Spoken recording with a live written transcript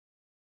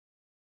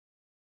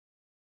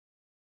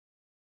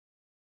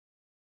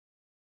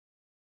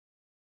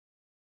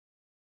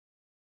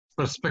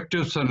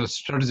perspectives, and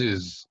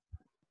strategies,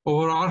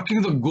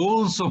 overarching the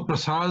goals of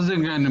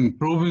precising and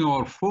improving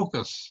our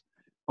focus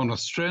on a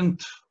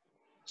strength,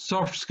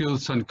 soft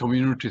skills, and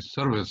community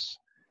service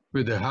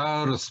with a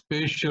higher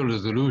spatial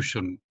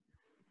resolution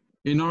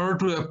in order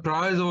to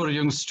apprise our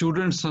young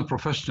students and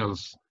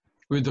professionals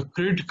with the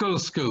critical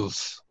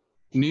skills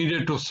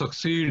needed to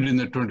succeed in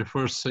the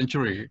 21st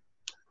century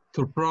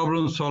through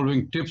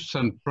problem-solving tips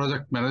and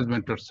project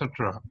management,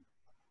 etc.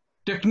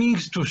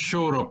 Techniques to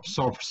shore up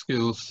soft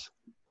skills,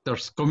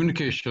 that's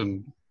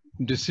communication,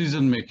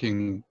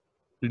 decision-making,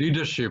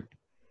 leadership,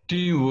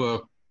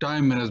 teamwork,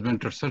 time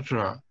management,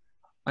 etc.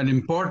 And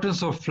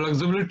importance of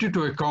flexibility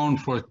to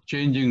account for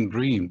changing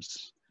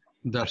dreams,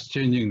 that's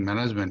changing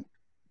management.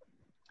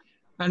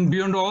 And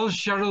beyond all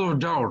shadows of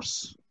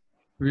doubts,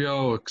 we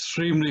are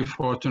extremely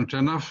fortunate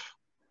enough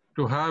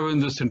to have in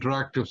this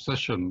interactive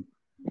session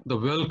the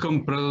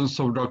welcome presence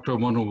of Dr.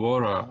 Manu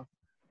Vora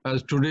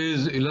as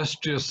today's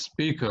illustrious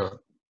speaker,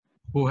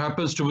 who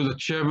happens to be the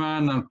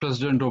chairman and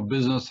president of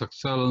Business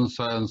Excellence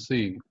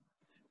INC,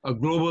 a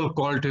global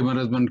quality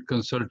management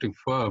consulting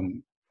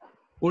firm.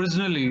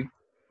 Originally,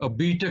 a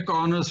BTech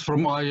honors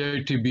from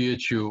IIT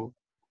BHU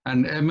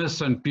and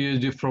MS and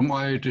PhD from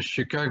IIT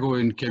Chicago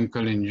in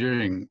chemical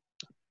engineering,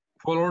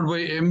 followed by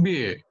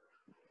MBA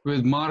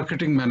with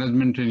marketing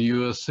management in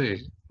USA.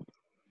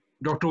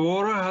 Dr.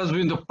 Vora has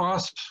been the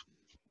past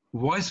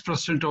Vice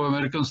President of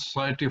American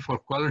Society for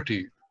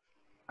Quality,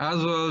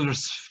 as well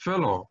as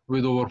fellow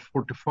with over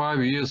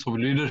 45 years of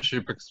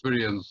leadership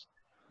experience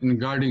in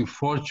guiding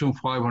Fortune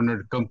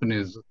 500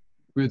 companies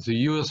with the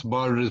US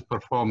Boundaries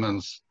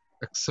Performance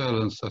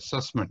Excellence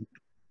Assessment.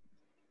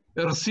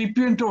 A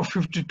recipient of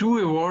 52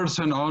 awards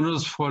and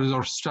honors for his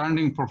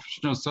outstanding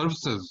professional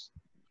services,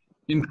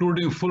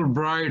 including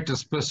Fulbright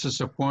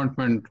Specialist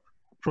Appointment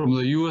from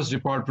the US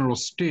Department of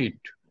State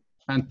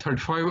and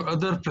 35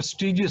 other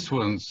prestigious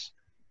ones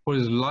for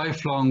his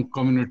lifelong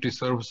community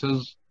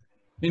services,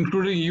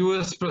 including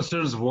US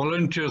President's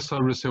Volunteer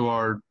Service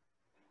Award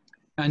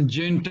and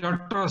Jane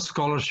Tata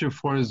Scholarship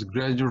for his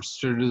graduate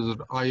studies at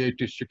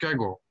IIT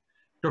Chicago.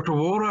 Dr.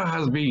 Vora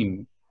has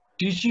been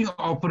teaching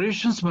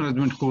operations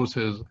management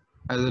courses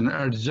as an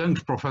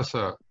adjunct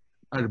professor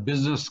at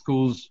business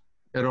schools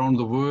around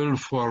the world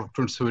for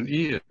 27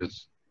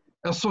 years,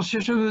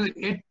 associated with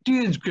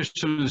 80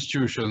 educational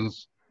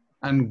institutions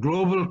and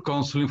global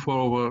counseling for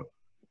over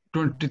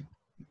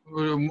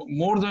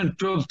more than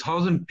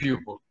 12,000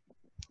 people.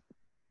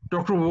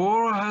 Dr.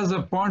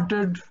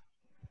 Vora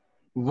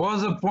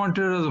was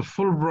appointed as a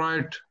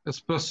Fulbright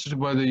Specialist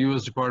by the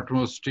US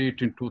Department of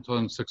State in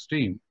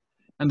 2016.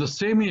 And the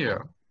same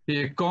year,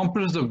 he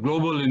accomplished the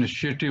global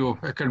initiative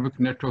of academic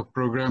network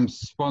programs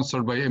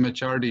sponsored by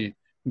MHRD,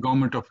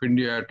 Government of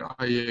India at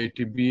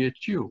IIT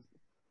BHU.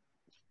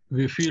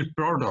 We feel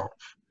proud of.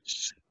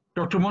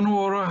 Dr. Manu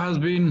Vora has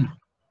been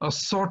a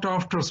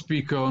sought-after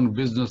speaker on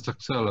business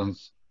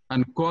excellence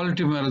and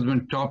quality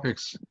management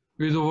topics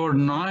with over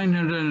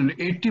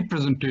 980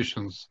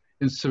 presentations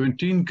in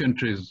 17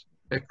 countries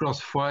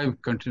across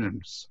 5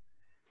 continents.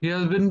 He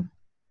has been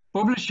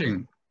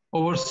publishing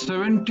over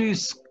 70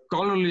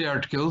 scholarly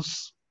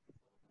articles,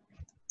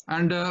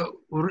 and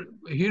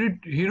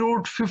he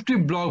wrote 50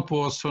 blog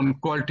posts on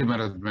quality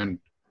management,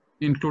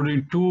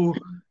 including 2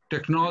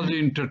 technology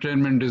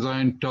entertainment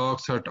design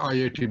talks at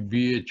IIT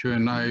BHU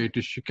and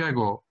IIT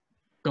Chicago,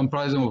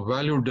 comprising of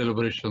value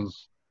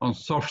deliberations on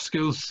soft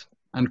skills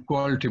and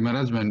quality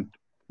management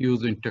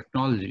using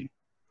technology.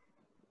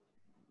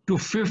 To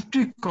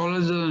 50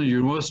 colleges and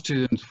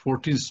universities in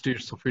 14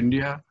 states of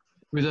India,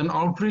 with an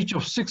outreach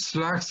of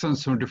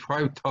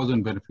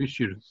 6,75,000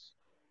 beneficiaries.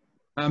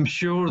 I'm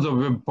sure the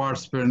web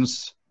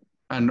participants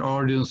and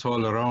audience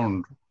all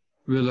around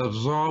will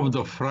absorb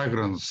the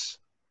fragrance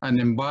and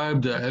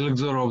imbibe the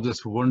elixir of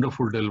this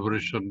wonderful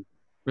deliberation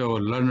by our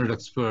learned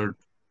expert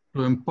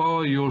to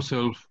empower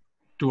yourself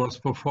towards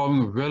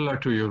performing well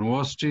at your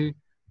university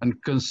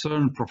and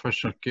concerned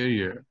professional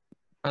career.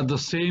 As the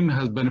same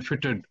has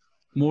benefited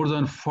more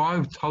than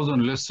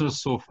 5,000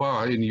 listeners so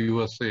far in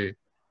USA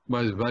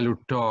by his valued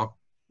talk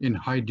in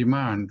high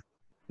demand,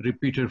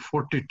 repeated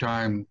 40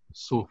 times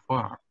so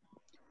far.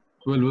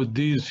 Well, with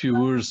these few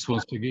words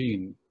once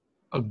again,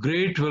 a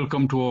great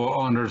welcome to our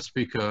honored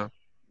speaker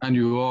and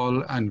you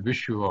all, and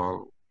wish you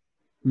all.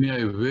 May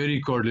I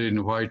very cordially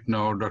invite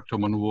now Dr.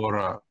 Manu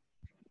Vora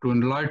to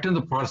enlighten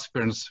the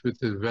participants with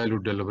his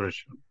valued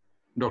deliberation.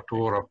 Dr.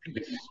 Vora,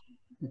 please.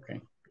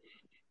 Okay.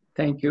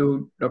 Thank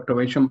you, Dr.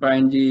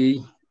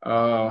 Vaishampayanji,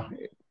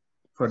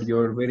 for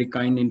your very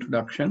kind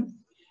introduction.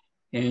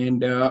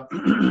 And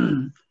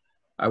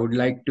I would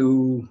like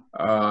to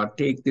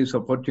take this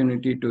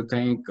opportunity to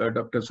thank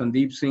Dr.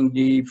 Sandeep Singh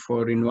ji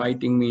for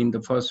inviting me in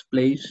the first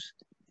place.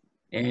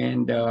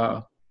 And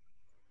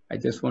I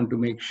just want to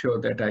make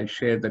sure that I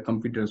share the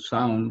computer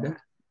sound.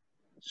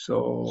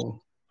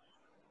 So,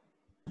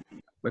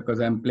 because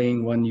I'm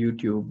playing one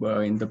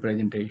YouTube in the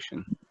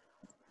presentation.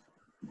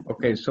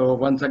 Okay, so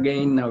once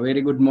again, a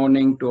very good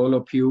morning to all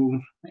of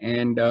you,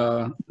 and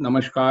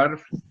namaskar.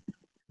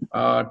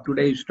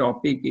 Today's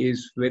topic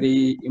is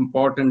very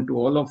important to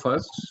all of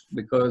us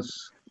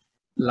because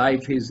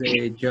life is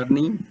a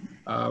journey.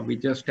 We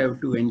just have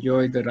to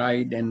enjoy the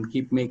ride and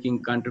keep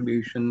making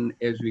contribution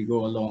as we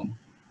go along.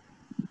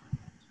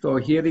 So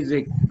here is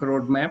a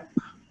roadmap.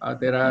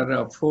 There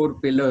are 4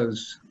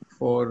 pillars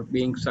for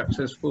being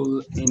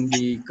successful in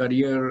the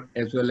career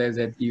as well as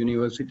at the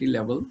university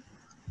level.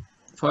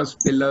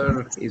 First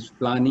pillar is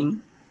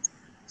planning.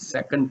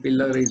 Second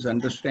pillar is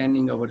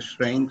understanding our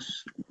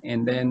strengths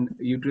and then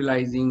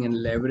utilizing and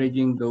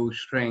leveraging those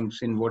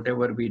strengths in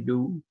whatever we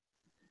do.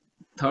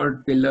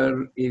 Third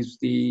pillar is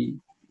the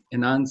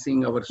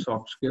enhancing our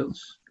soft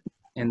skills.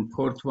 And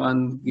fourth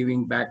one,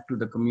 giving back to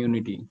the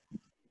community.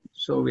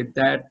 So with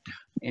that,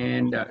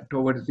 and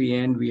towards the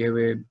end, we have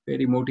a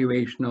very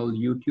motivational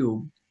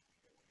YouTube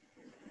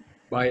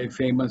by a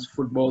famous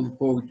football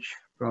coach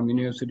from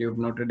University of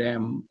Notre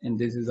Dame, and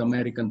this is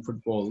American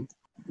football,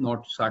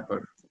 not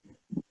soccer.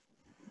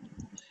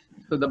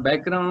 So the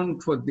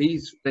background for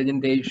this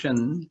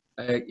presentation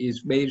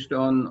is based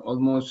on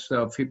almost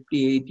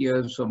 58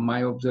 years of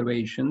my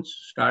observations,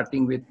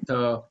 starting with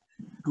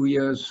 2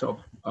 years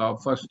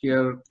of first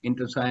year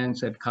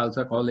inter-science at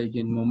Khalsa College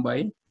in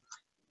Mumbai,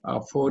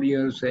 4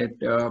 years at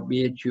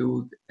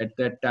BHU at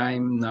that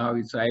time, now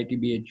it's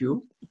IIT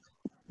BHU.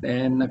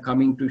 Then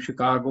coming to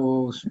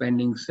Chicago,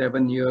 spending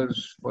 7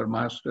 years for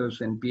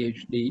master's and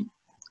PhD.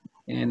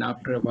 And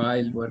after a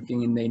while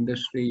working in the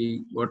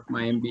industry, got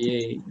my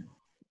MBA.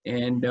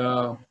 And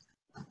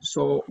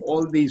so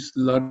all these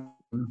learning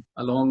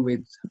along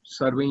with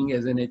serving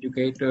as an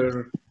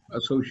educator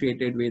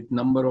associated with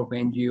number of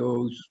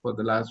NGOs for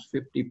the last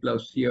 50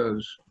 plus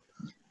years,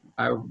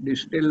 I've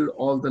distilled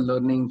all the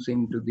learnings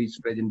into this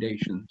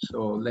presentation.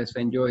 So let's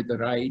enjoy the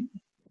ride.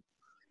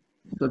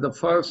 So the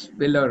first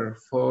pillar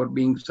for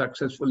being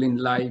successful in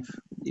life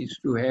is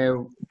to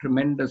have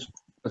tremendous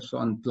focus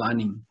on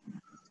planning.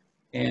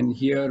 And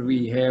here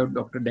we have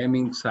Dr.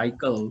 Deming's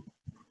cycle: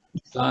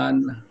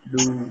 plan,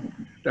 do,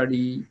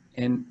 study,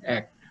 and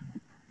act.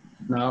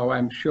 Now,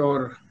 I'm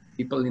sure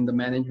people in the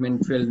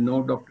management field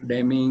know Dr.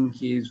 Deming.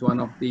 He is one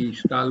of the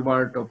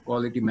stalwart of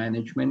quality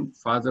management,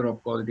 father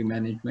of quality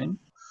management,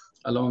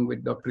 along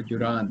with Dr.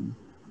 Juran.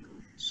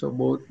 So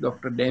both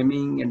Dr.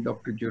 Deming and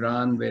Dr.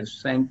 Juran were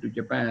sent to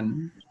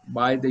Japan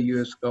by the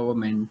US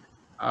government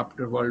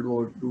after World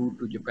War II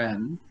to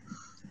Japan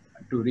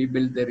to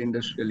rebuild their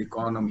industrial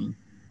economy.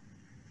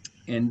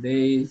 And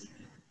they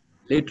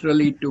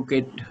literally took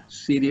it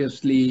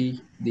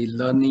seriously, the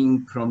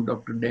learning from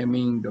Dr.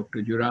 Deming,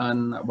 Dr.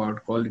 Juran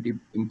about quality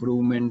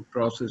improvement,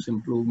 process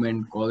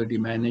improvement, quality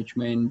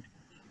management.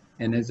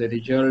 And as a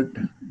result,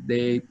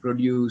 they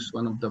produce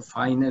one of the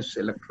finest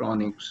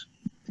electronics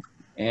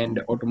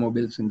and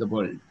automobiles in the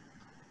world.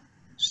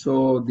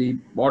 So the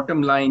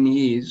bottom line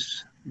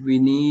is we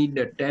need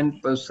a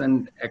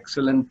 10%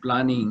 excellent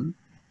planning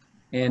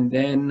and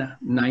then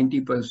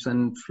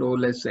 90%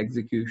 flawless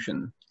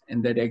execution.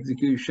 And that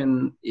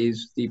execution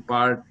is the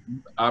part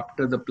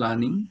after the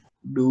planning.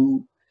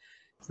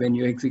 When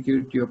you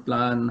execute your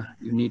plan,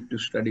 you need to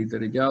study the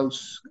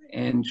results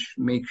and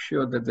make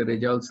sure that the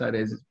results are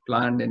as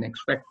planned and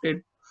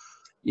expected.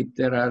 If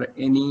there are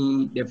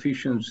any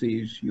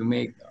deficiencies, you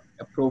make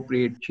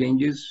appropriate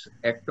changes,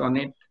 act on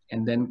it,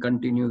 and then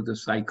continue the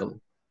cycle.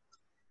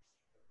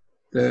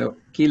 The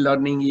key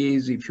learning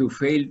is if you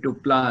fail to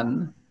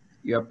plan,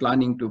 you are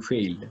planning to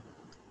fail.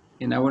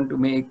 And I want to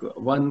make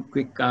one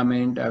quick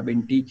comment. I've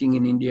been teaching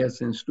in India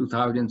since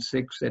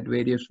 2006 at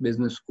various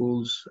business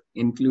schools,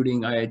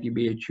 including IIT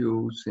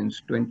BHU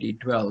since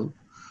 2012.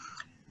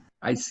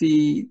 I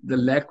see the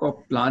lack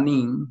of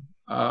planning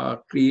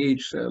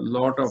creates a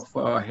lot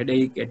of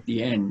headache at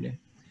the end.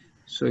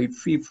 So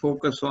if we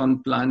focus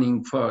on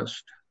planning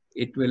first,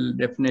 it will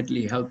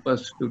definitely help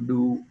us to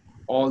do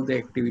all the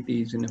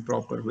activities in a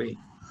proper way.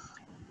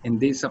 And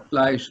this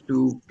applies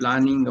to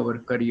planning our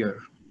career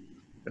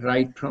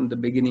right from the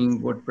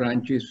beginning, what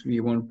branches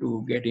we want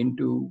to get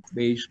into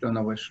based on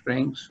our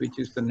strengths, which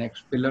is the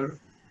next pillar.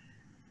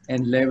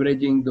 And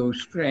leveraging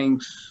those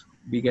strengths,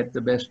 we get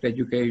the best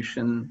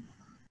education,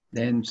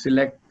 then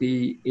select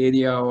the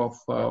area of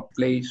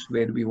place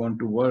where we want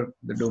to work,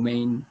 the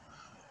domain,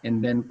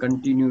 and then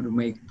continue to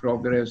make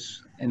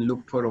progress and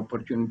look for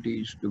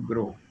opportunities to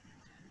grow.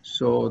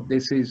 So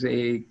this is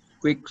a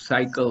quick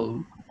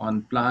cycle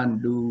on plan,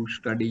 do,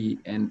 study,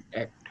 and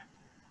act.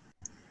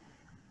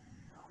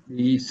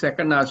 The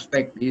second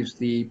aspect is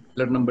the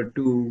pillar number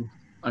 2,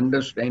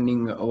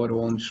 understanding our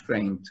own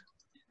strength.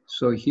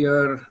 So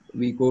here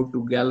we go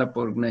to Gallup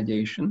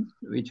organization,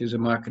 which is a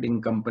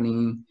marketing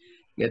company,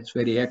 gets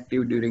very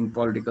active during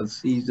political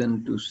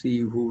season to see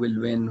who will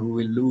win, who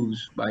will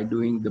lose by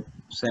doing the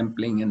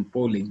sampling and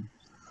polling.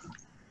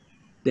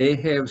 They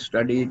have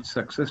studied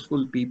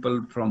successful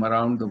people from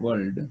around the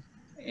world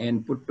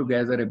and put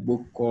together a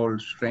book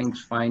called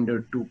Strengths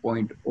Finder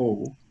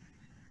 2.0.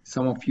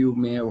 Some of you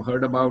may have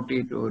heard about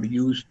it or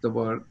used the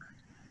work,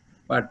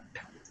 but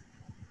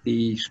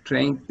the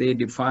strength they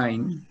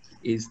define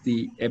is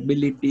the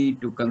ability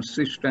to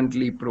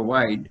consistently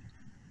provide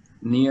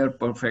near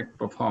perfect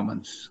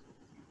performance.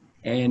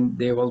 And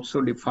they've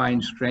also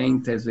defined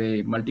strength as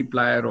a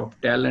multiplier of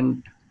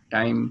talent,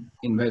 time,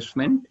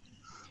 investment.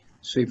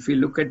 So if we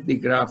look at the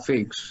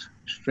graphics,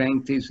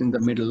 strength is in the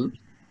middle,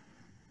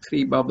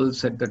 three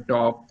bubbles at the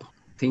top,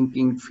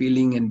 thinking,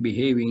 feeling, and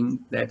behaving,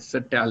 that's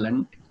the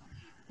talent.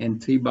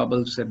 And three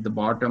bubbles at the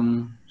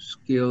bottom,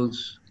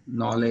 skills,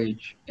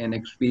 knowledge, and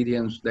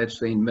experience, that's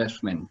the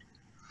investment.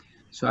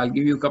 So I'll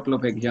give you a couple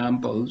of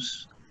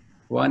examples.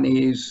 One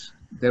is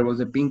there was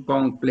a ping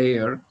pong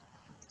player,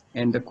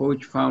 and the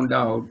coach found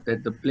out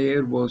that the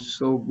player was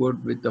so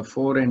good with the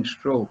forehand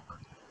stroke.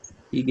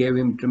 He gave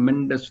him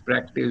tremendous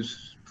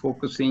practice,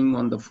 focusing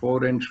on the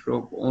forehand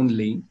stroke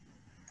only,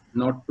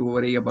 not to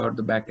worry about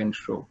the backhand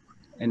stroke.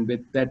 And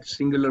with that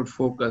singular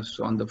focus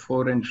on the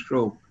forehand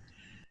stroke,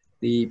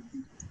 the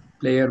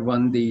player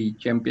won the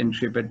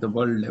championship at the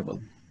world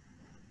level.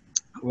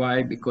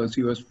 Why? Because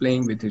he was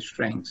playing with his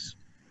strengths.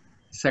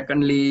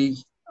 Secondly,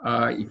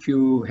 if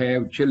you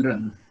have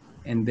children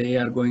and they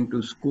are going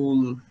to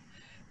school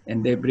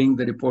and they bring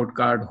the report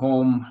card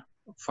home,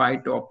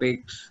 5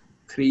 topics,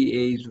 3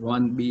 A's,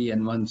 1 B,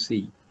 and 1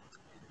 C.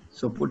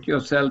 So put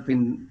yourself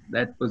in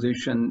that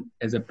position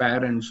as a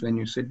parent when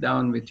you sit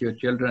down with your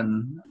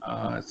children,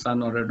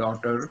 son or a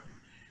daughter,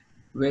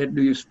 where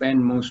do you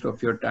spend most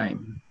of your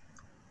time?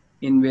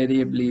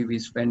 Invariably, we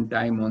spend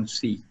time on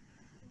C.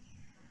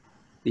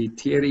 The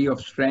theory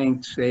of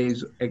strength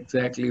says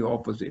exactly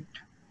opposite.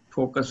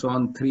 Focus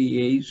on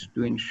 3 A's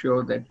to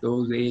ensure that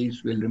those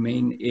A's will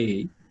remain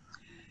A.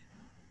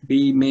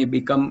 B may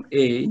become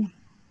A,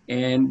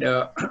 and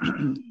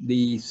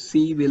the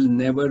C will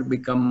never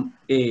become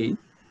A.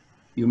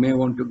 You may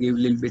want to give a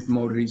little bit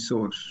more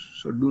resource.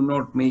 So do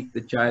not make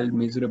the child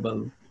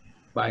miserable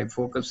by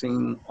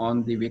focusing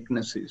on the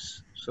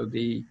weaknesses. So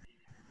the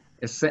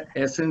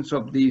essence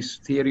of this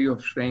theory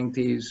of strength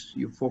is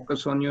you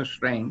focus on your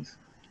strengths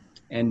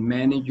and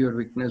manage your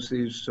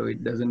weaknesses so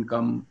it doesn't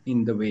come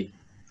in the way.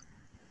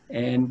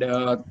 And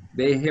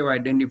they have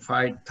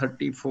identified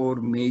 34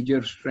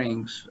 major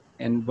strengths.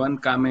 And one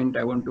comment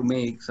I want to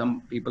make,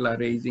 some people are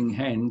raising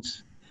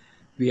hands.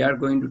 We are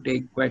going to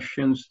take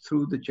questions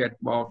through the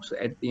chat box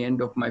at the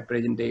end of my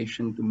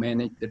presentation to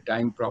manage the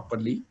time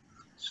properly.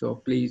 So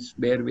please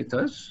bear with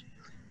us.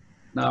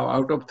 Now,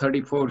 out of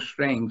 34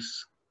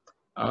 strengths,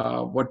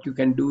 what you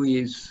can do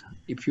is,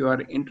 if you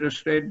are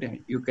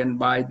interested, you can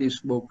buy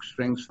this book,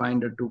 Strengths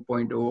Finder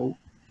 2.0.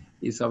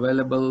 It's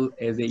available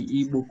as an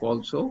ebook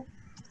also.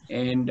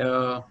 And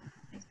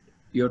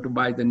you have to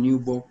buy the new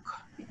book.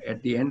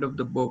 At the end of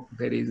the book,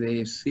 there is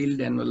a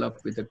sealed envelope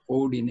with a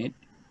code in it.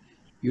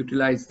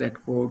 Utilize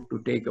that code to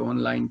take an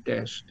online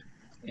test.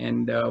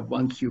 And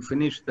once you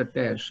finish the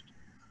test,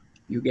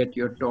 you get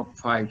your top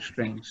 5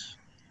 strengths.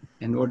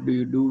 And what do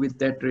you do with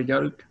that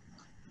result?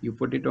 You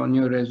put it on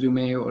your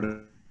resume or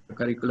a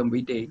curriculum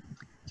vitae,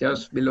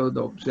 just below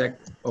the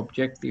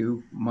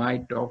objective, my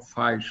top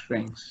 5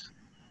 strengths.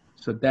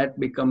 So that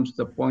becomes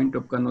the point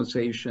of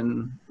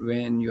conversation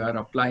when you are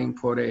applying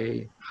for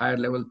a higher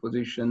level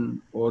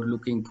position or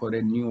looking for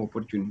a new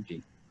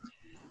opportunity.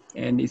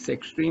 And it's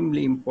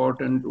extremely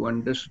important to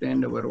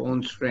understand our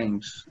own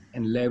strengths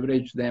and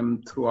leverage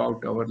them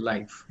throughout our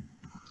life.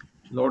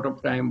 A lot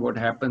of time what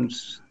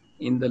happens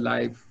in the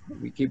life,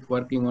 we keep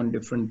working on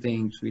different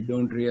things. We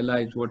don't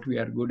realize what we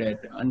are good at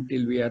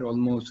until we are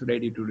almost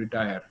ready to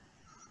retire.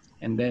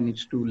 And then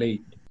it's too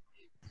late.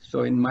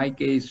 So in my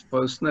case,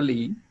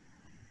 personally,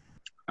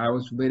 I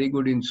was very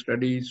good in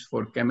studies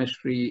for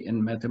chemistry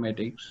and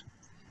mathematics.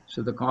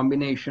 So the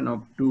combination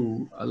of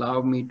two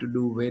allowed me to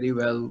do very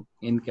well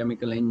in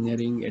chemical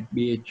engineering at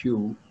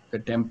BHU, the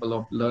temple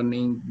of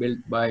learning built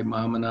by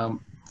Mahamana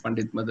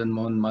Pandit Madan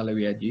Mohan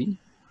Malaviya ji.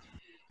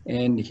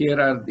 And here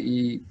are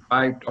the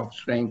 5 top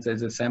strengths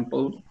as a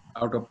sample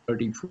out of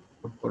 34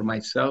 for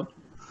myself.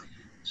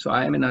 So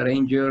I am an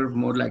arranger,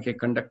 more like a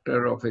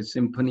conductor of a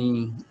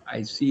symphony.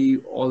 I see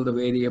all the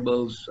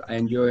variables. I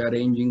enjoy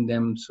arranging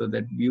them so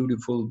that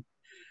beautiful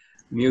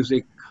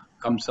music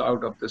comes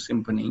out of the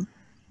symphony.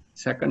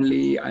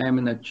 Secondly, I am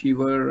an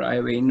achiever. I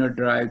have an inner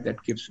drive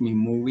that keeps me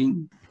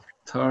moving.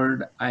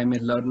 Third, I am a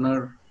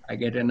learner. I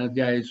get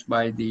energized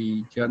by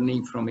the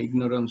journey from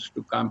ignorance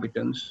to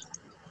competence.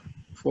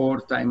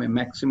 Fourth, I'm a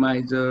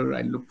maximizer.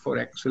 I look for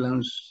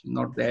excellence,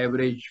 not the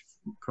average,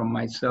 from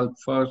myself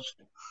first,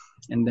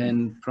 and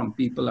then from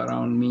people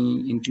around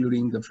me,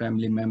 including the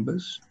family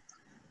members.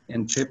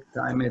 And fifth,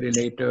 I'm a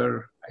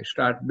relator. I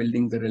start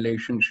building the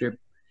relationship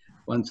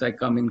once I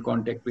come in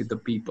contact with the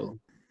people.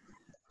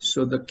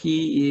 So the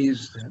key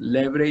is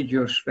leverage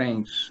your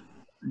strengths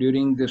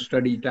during the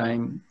study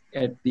time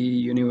at the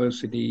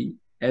university,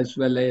 as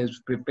well as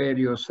prepare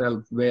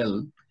yourself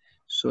well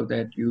so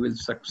that you will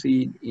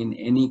succeed in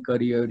any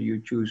career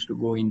you choose to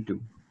go into.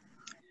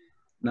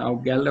 Now,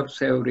 Gallups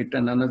have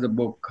written another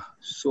book,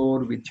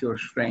 Soar with Your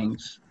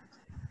Strengths.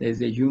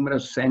 There's a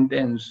humorous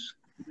sentence,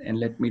 and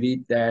let me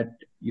read that.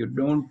 You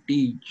don't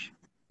teach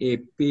a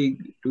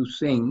pig to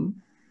sing,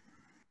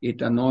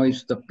 it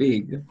annoys the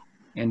pig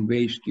and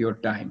waste your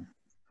time.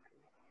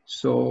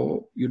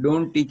 So you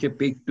don't teach a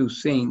pig to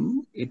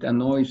sing, it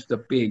annoys the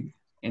pig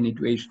and it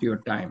wastes your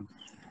time.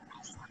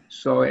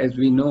 So as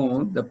we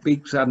know, the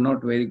pigs are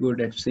not very good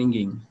at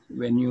singing.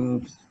 When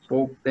you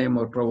poke them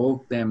or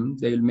provoke them,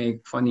 they'll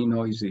make funny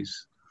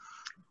noises.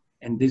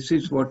 And this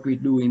is what we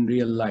do in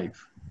real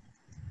life.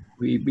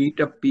 We beat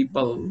up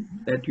people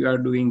that you are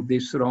doing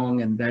this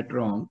wrong and that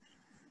wrong.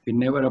 We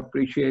never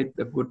appreciate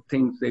the good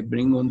things they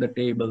bring on the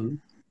table.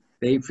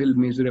 They feel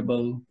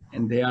miserable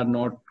and they are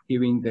not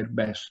giving their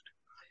best.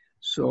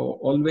 So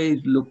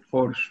always look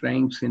for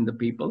strengths in the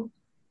people.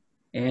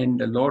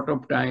 And a lot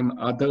of time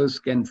others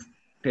can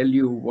tell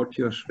you what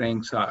your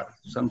strengths are.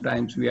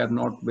 Sometimes we are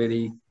not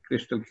very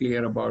crystal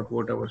clear about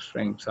what our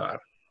strengths are.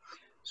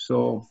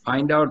 So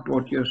find out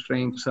what your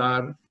strengths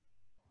are.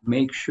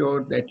 Make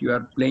sure that you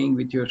are playing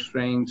with your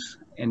strengths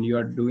and you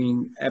are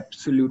doing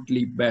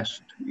absolutely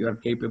best you are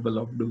capable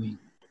of doing.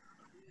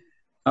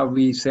 Now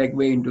we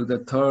segue into the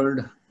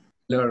third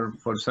pillar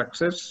for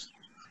success.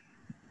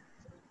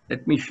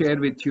 Let me share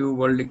with you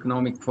World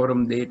Economic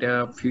Forum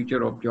data,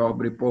 future of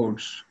job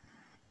reports,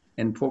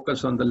 and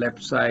focus on the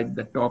left side,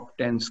 the top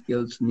 10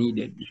 skills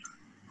needed.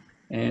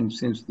 And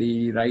since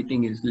the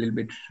writing is a little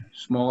bit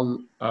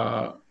small,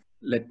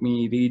 let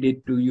me read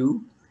it to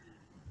you.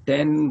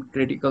 10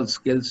 critical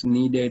skills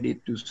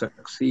needed to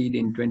succeed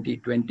in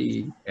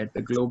 2020 at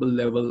the global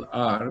level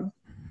are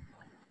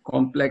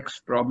complex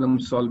problem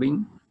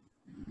solving,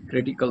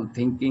 critical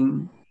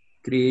thinking,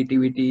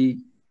 creativity,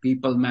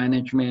 people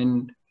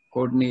management,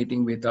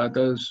 coordinating with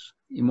others,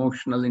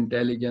 emotional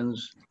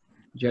intelligence,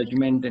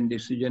 judgment and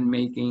decision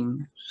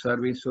making,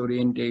 service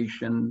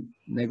orientation,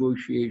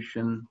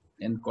 negotiation,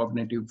 and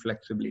cognitive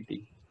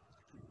flexibility.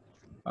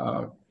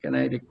 Can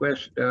I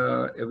request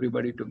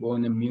everybody to go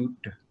on a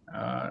mute?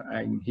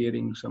 I'm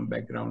hearing some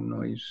background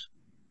noise.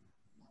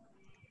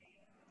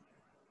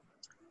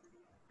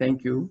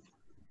 Thank you.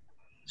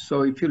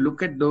 So if you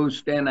look at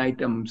those 10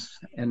 items,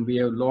 and we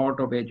have a lot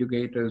of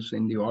educators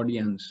in the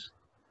audience,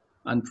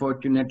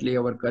 unfortunately,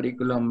 our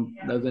curriculum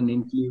doesn't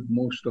include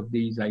most of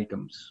these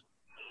items.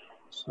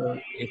 So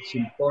it's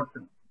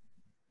important.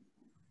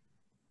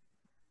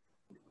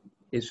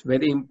 It's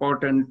very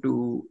important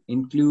to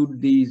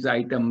include these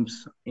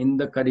items in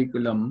the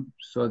curriculum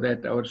so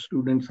that our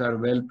students are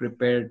well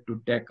prepared to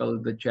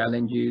tackle the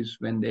challenges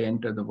when they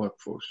enter the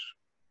workforce.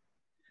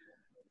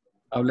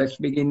 Now let's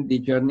begin the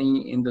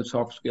journey in the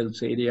soft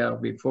skills area.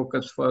 We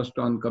focus first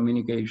on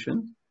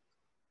communication.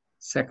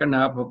 Second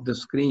half of the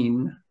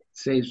screen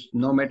says,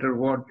 no matter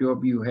what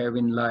job you have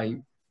in life,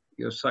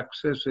 your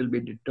success will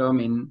be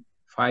determined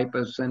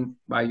 5%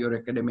 by your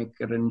academic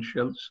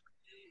credentials,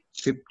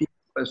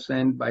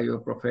 50% by your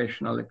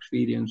professional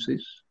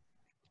experiences,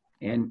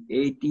 and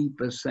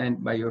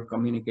 80% by your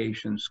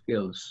communication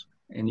skills.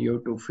 And you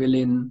have to fill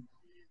in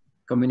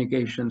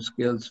communication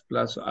skills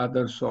plus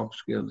other soft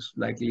skills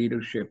like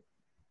leadership,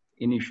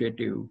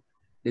 initiative,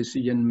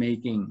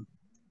 decision-making,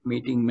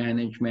 meeting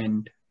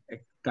management,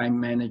 time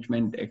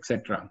management,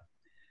 etc.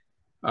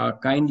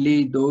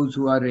 Kindly, those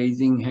who are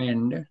raising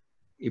hand,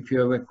 if you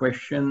have a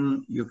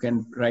question, you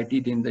can write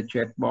it in the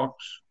chat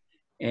box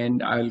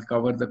and I'll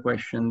cover the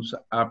questions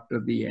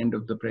after the end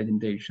of the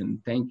presentation.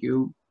 Thank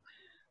you.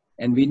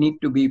 And we need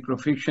to be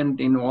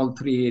proficient in all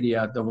three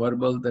areas, the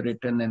verbal, the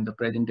written, and the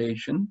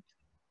presentation.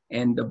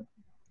 And the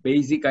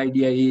basic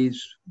idea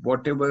is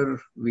whatever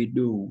we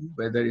do,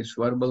 whether it's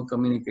verbal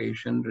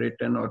communication,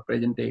 written, or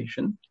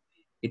presentation,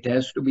 it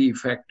has to be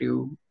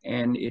effective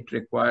and it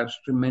requires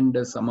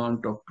tremendous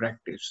amount of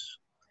practice.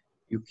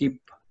 You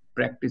keep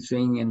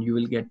practicing and you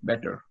will get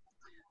better.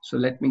 So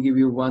let me give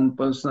you one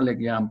personal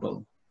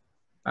example.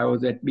 I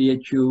was at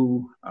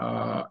BHU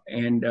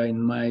and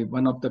in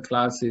one of the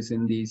classes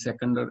in the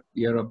second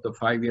year of the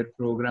 5-year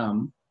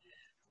program,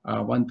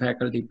 one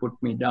faculty put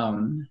me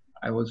down.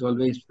 I was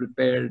always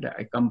prepared.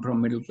 I come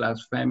from middle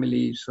class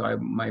family, so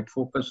my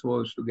focus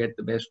was to get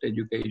the best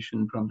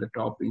education from the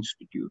top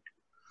institute.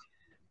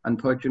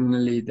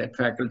 Unfortunately, that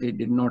faculty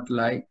did not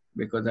like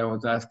because I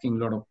was asking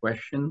a lot of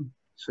questions,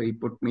 so he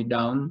put me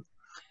down.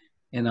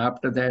 And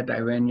after that,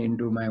 I went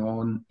into my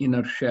own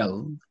inner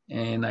shell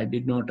and I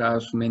did not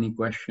ask many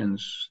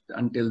questions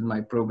until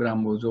my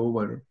program was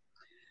over.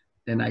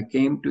 Then I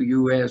came to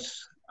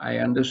US. I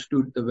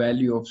understood the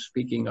value of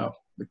speaking up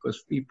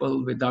because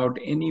people without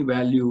any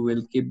value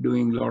will keep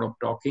doing a lot of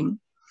talking.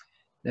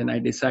 Then I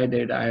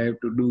decided I have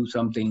to do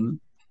something.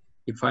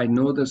 If I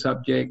know the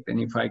subject and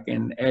if I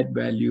can add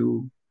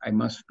value, I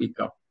must speak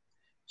up.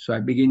 So I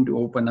began to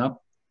open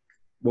up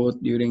both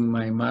during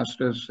my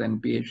master's and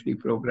PhD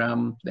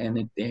program, then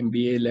at the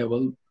MBA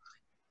level.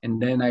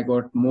 And then I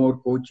got more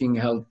coaching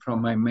help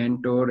from my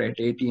mentor at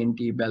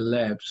AT&T Bell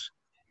Labs,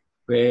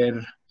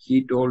 where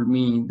he told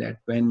me that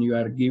when you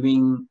are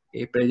giving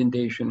a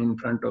presentation in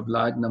front of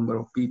large number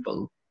of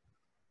people,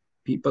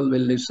 people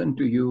will listen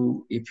to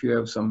you if you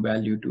have some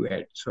value to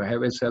add. So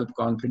have a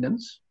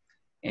self-confidence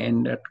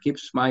and keep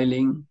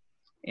smiling.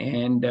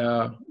 And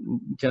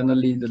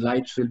generally the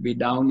lights will be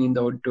down in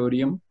the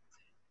auditorium.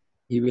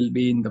 He will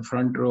be in the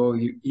front row.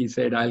 He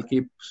said, I'll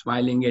keep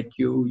smiling at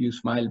you. You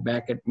smile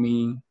back at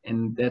me.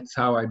 And that's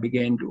how I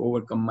began to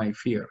overcome my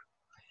fear.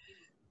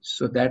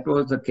 So that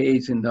was the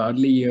case in the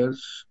early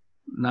years.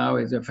 Now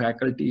as a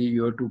faculty,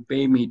 you have to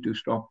pay me to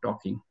stop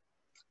talking.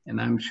 And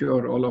I'm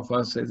sure all of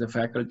us as a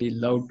faculty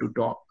love to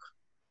talk,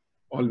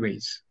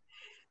 always.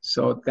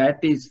 So that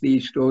is the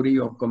story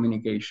of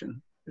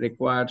communication.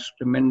 Requires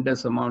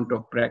tremendous amount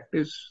of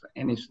practice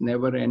and it's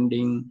never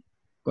ending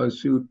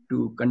pursuit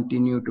to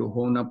continue to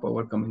hone up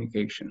our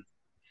communication.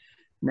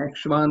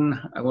 Next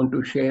one, I want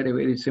to share a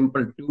very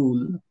simple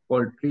tool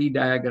called tree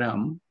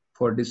diagram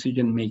for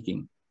decision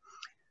making.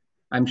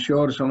 I'm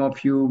sure some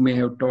of you may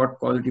have taught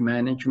quality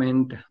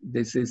management.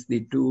 This is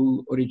the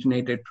tool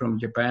originated from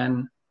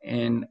Japan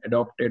and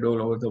adopted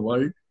all over the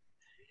world.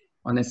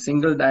 On a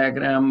single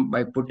diagram,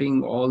 by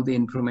putting all the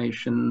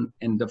information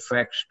and the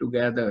facts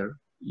together,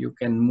 you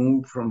can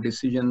move from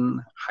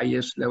decision,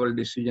 highest level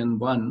decision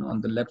 1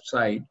 on the left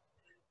side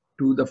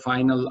to the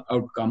final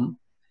outcome.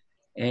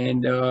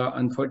 And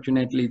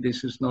unfortunately,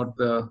 this is not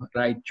the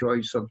right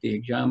choice of the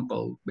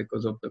example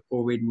because of the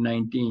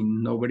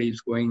COVID-19. Nobody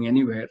is going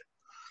anywhere.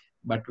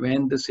 But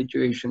when the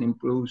situation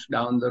improves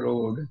down the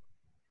road,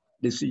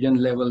 decision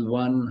level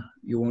 1,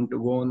 you want to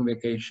go on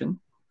vacation.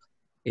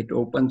 It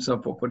opens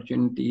up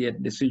opportunity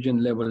at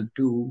decision level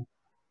 2,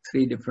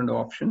 3 different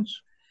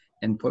options.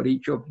 And for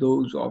each of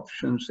those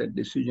options at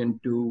decision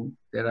 2,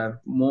 there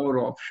are more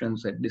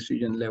options at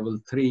decision level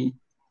 3,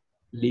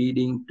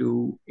 leading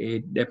to a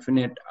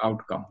definite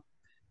outcome.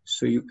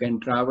 So you can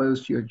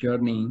traverse your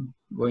journey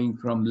going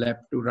from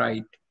left to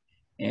right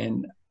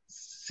and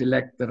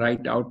select the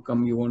right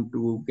outcome you want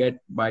to get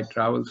by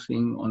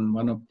traversing on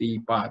one of the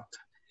paths.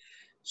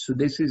 So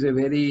this is a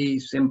very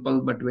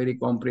simple but very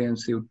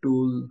comprehensive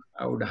tool.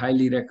 I would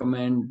highly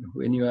recommend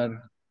when you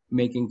are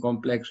making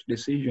complex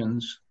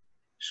decisions,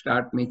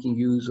 start making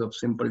use of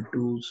simple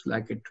tools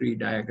like a tree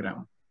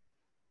diagram.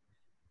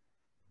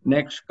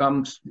 Next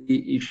comes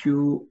the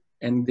issue,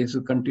 and this is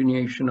a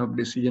continuation of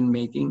decision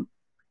making.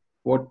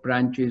 What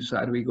branches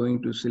are we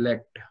going to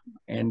select?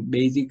 And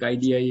basic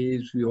idea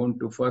is we want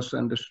to first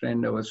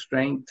understand our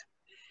strength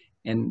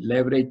and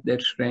leverage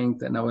that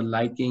strength and our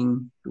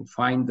liking to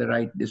find the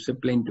right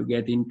discipline to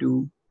get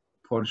into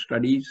for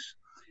studies.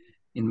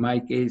 In my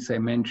case, I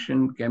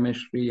mentioned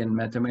chemistry and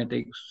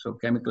mathematics, so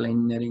chemical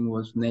engineering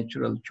was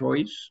natural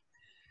choice.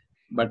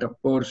 But of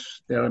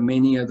course, there are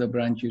many other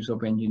branches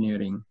of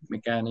engineering: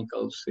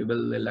 mechanical,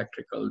 civil,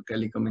 electrical,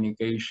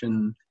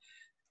 telecommunication,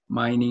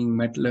 mining,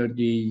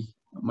 metallurgy,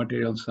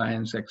 material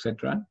science,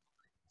 etc.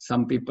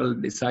 Some people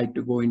decide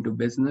to go into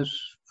business.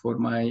 For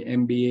my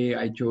MBA,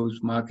 I chose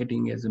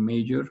marketing as a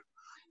major,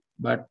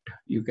 but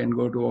you can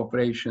go to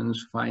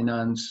operations,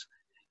 finance,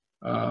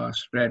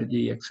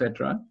 strategy,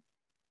 etc.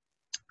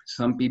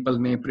 Some people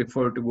may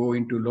prefer to go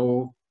into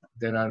law.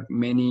 There are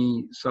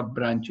many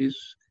sub-branches,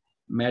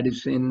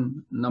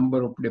 medicine,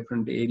 number of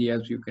different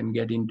areas you can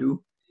get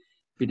into,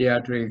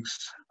 pediatrics,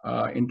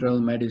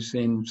 internal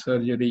medicine,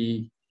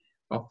 surgery,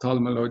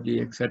 ophthalmology,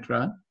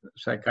 etc.,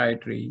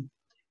 psychiatry.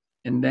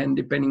 And then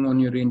depending on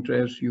your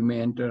interest, you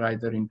may enter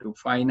either into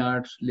fine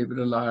arts,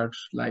 liberal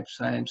arts, life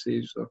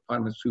sciences, or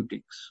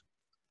pharmaceutics.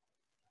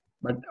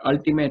 But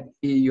ultimately,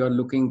 you're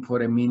looking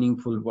for a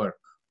meaningful work.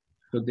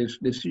 So this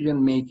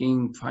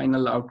decision-making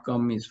final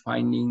outcome is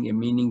finding a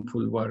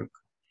meaningful work.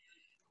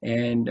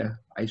 And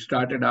I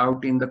started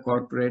out in the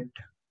corporate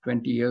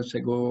 20 years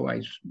ago.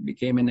 I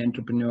became an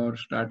entrepreneur,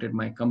 started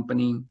my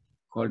company,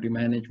 Quality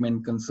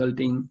Management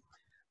Consulting.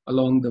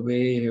 Along the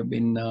way, I've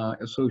been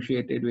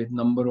associated with a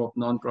number of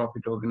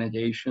nonprofit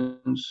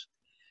organizations.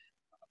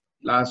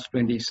 Last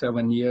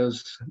 27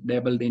 years,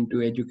 dabbled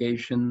into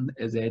education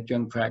as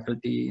adjunct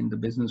faculty in the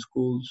business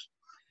schools.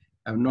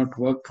 I've not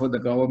worked for the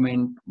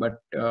government,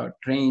 but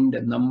trained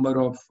a number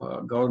of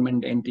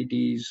government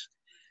entities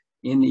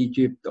in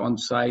Egypt on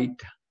site.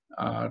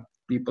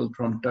 People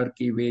from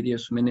Turkey,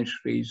 various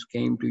ministries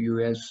came to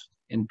US,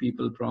 and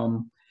people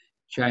from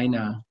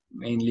China,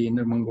 mainly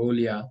Inner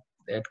Mongolia,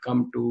 they had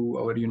come to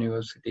our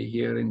university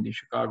here in the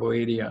Chicago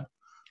area,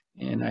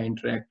 and I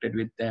interacted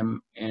with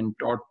them and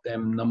taught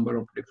them a number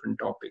of different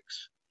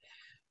topics.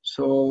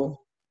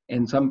 So,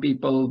 and some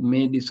people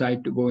may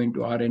decide to go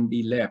into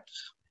R&D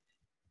labs.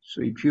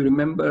 So if you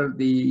remember,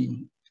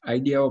 the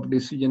idea of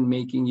decision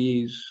making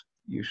is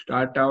you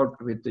start out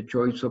with the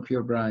choice of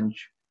your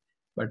branch,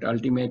 but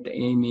ultimate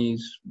aim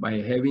is by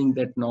having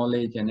that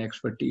knowledge and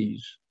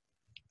expertise,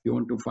 you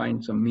want to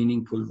find some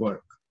meaningful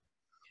work.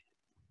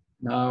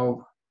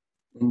 Now,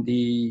 in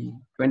the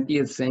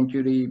 20th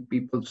century,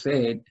 people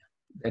said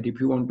that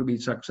if you want to be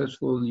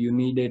successful, you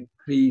needed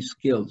 3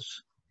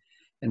 skills.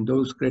 And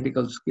those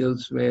critical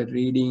skills were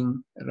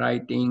reading,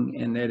 writing,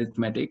 and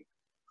arithmetic.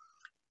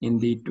 In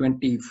the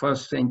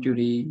 21st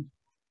century,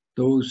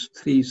 those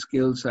 3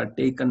 skills are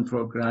taken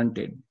for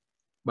granted,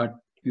 but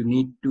you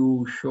need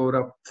to shore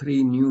up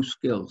 3 new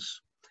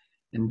skills.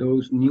 And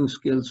those new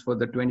skills for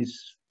the 20th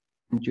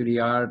century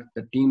are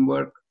the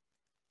teamwork,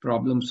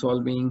 problem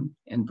solving,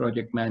 and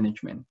project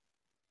management.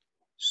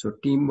 So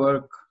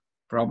teamwork,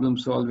 problem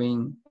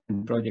solving,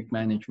 and project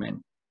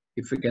management.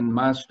 If we can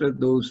master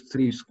those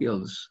 3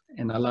 skills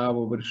and allow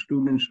our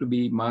students to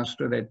be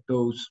master at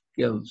those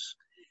skills,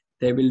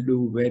 they will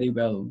do very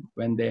well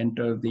when they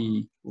enter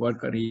the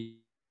work arena.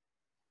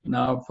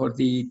 Now for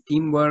the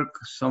teamwork,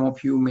 some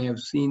of you may have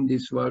seen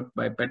this work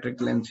by Patrick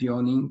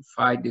Lencioni,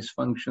 5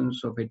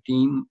 dysfunctions of a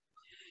team.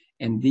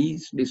 And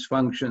these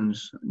dysfunctions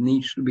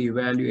needs to be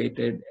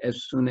evaluated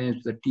as soon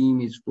as the team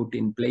is put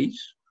in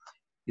place.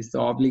 It's the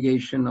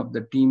obligation of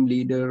the team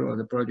leader or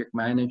the project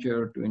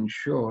manager to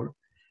ensure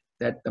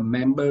that the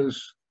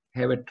members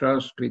have a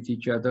trust with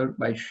each other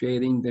by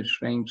sharing their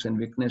strengths and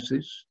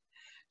weaknesses.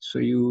 So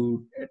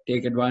you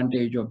take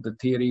advantage of the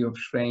theory of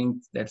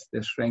strength, that's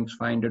the Strengths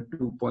Finder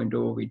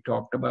 2.0 we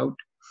talked about.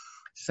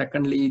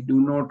 Secondly, do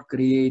not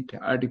create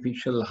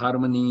artificial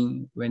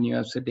harmony when you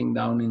are sitting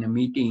down in a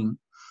meeting.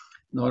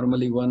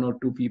 Normally 1 or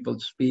 2 people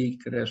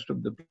speak, the rest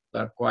of the people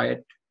are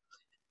quiet.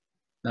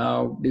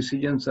 Now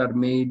decisions are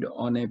made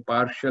on a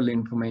partial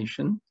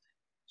information.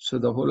 So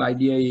the whole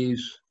idea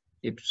is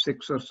if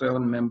 6 or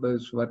 7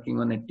 members working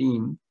on a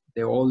team,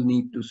 they all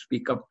need to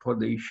speak up for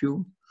the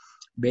issue.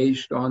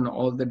 Based on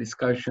all the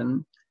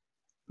discussion,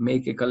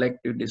 make a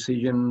collective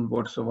decision,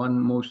 what's the one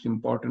most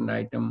important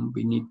item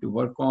we need to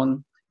work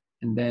on,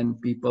 and then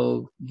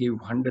people give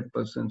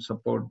 100%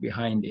 support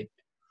behind it.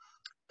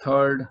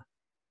 Third,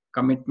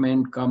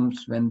 commitment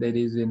comes when there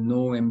is a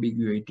no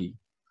ambiguity.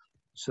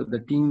 So the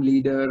team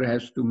leader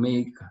has to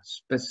make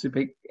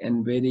specific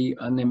and very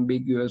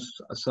unambiguous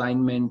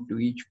assignment to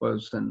each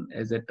person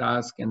as a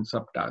task and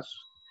subtask.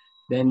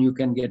 Then you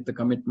can get the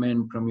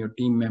commitment from your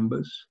team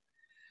members.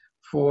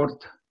 Fourth,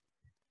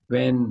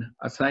 when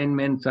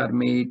assignments are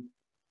made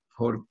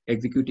for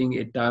executing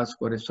a task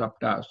or a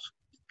subtask,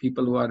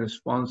 people who are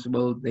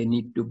responsible, they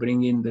need to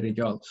bring in the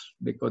results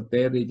because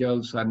their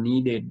results are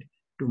needed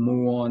to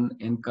move on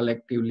and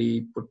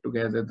collectively put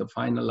together the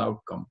final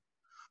outcome.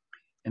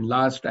 And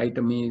last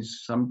item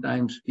is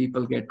sometimes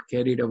people get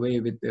carried away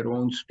with their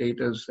own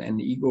status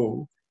and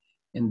ego,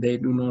 and they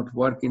do not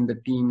work in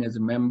the team as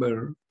a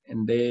member,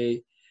 and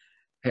they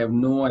have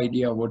no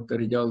idea what the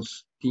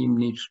results team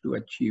needs to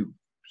achieve.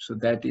 So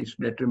that is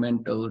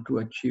detrimental to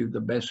achieve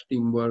the best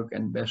teamwork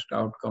and best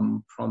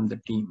outcome from the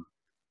team.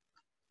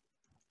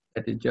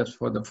 That is just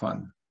for the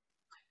fun.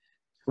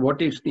 So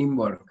what is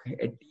teamwork?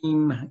 A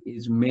team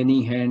is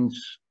many hands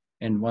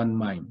and one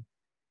mind.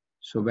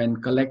 So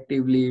when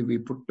collectively we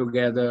put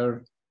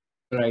together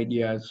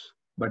ideas,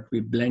 but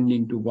we blend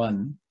into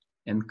one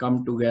and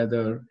come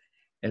together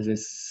as a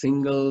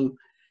single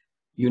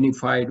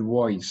unified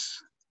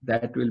voice,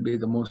 that will be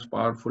the most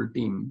powerful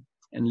team.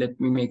 And let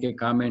me make a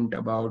comment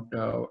about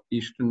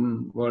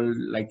Eastern world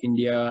like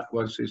India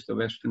versus the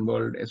Western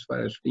world as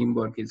far as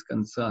teamwork is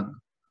concerned.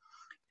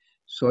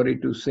 Sorry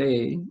to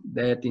say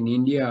that in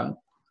India,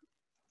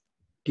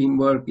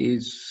 teamwork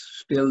is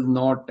still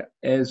not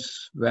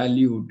as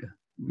valued.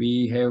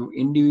 We have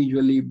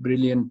individually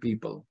brilliant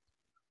people,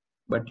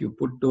 but you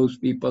put those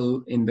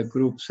people in the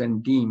groups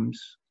and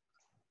teams,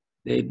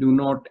 they do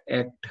not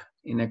act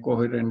in a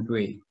coherent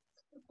way.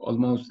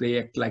 Almost they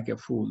act like a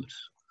fools.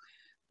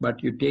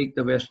 But you take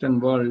the Western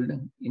world,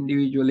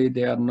 individually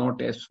they are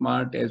not as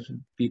smart as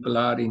people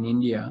are in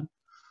India,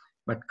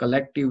 but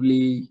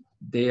collectively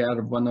they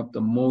are one of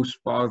the most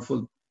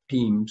powerful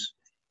teams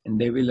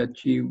and they will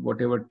achieve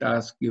whatever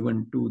task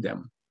given to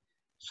them.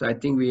 So I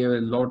think we have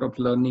a lot of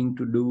learning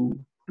to do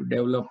to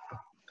develop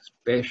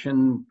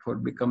passion for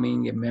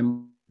becoming a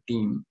member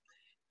team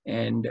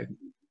and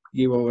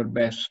give our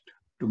best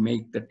to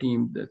make the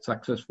team the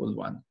successful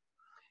one.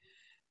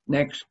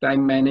 Next,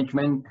 time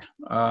management.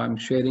 I'm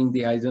sharing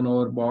the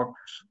Eisenhower box.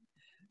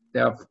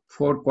 There are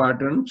 4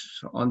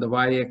 quadrants on the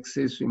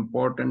y-axis,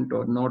 important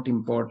or not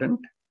important,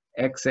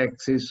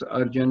 x-axis,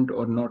 urgent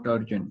or not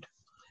urgent.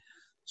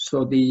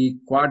 So the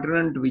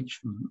quadrant which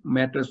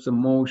matters the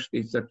most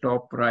is the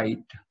top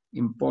right,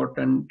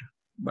 important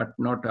but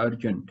not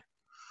urgent.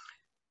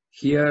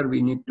 Here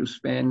we need to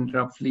spend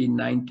roughly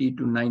 90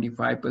 to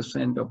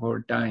 95% of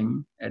our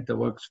time at the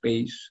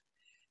workspace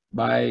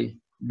by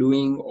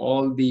doing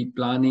all the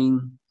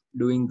planning,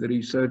 doing the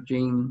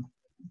researching,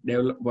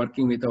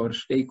 working with our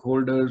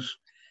stakeholders,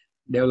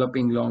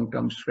 developing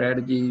long-term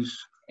strategies,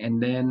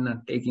 and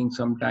then taking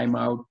some time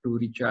out to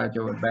recharge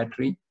our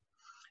battery.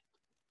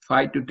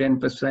 5 to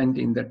 10%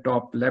 in the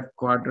top left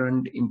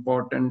quadrant,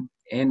 important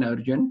and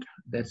urgent,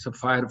 that's the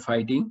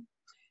firefighting,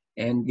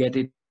 and get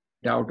it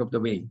out of the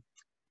way.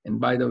 And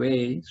by the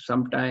way,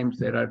 sometimes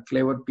there are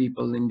clever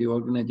people in the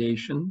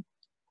organization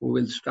who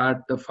will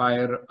start the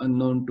fire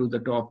unknown to the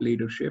top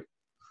leadership.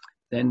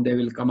 Then they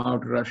will come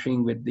out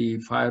rushing with the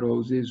fire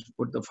hoses,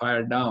 put the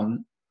fire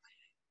down,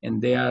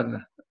 and they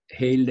are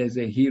hailed as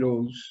a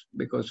heroes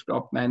because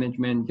top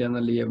management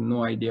generally have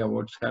no idea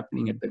what's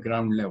happening at the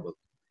ground level.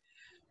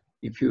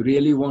 If you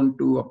really want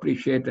to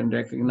appreciate and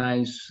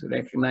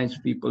recognize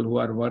people who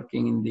are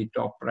working in the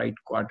top right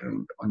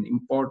quadrant on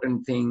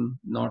important thing,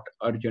 not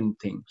urgent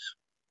things.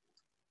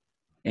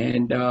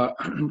 And the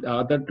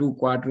other 2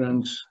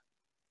 quadrants,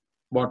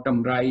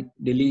 bottom right,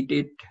 delete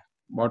it,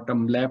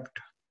 bottom left,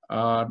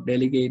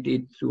 delegate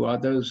it to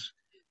others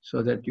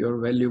so that your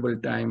valuable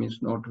time is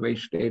not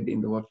wasted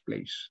in the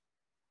workplace.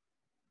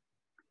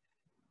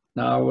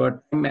 Now,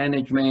 time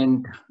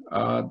management,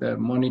 the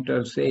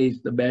monitor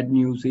says the bad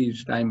news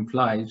is time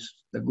flies.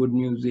 The good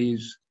news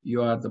is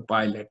you are the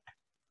pilot.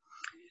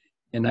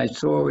 And I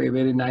saw a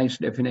very nice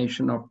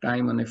definition of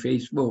time on a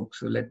Facebook,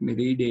 so let me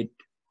read it.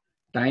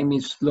 Time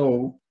is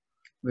slow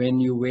when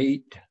you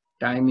wait.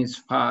 Time is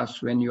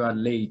fast when you are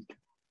late.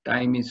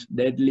 Time is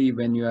deadly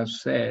when you are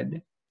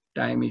sad.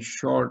 Time is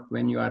short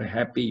when you are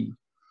happy.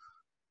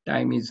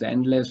 Time is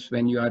endless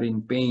when you are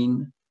in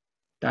pain.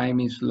 Time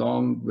is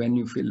long when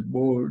you feel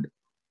bored.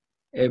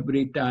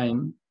 Every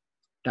time,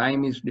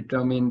 time is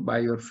determined by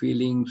your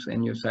feelings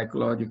and your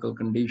psychological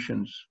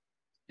conditions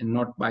and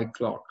not by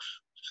clocks.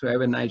 So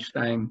have a nice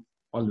time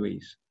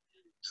always.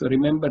 So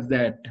remember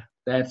that.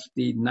 That's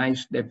the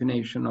nice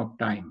definition of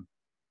time.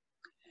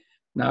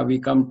 Now we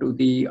come to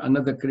the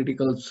another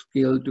critical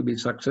skill to be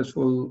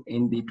successful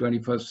in the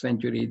 21st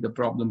century, the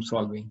problem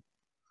solving.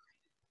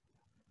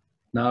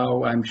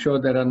 Now I'm sure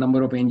there are a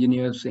number of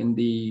engineers in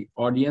the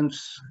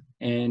audience,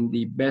 and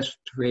the best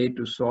way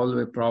to solve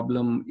a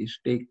problem is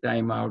take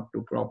time out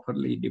to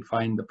properly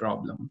define the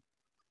problem.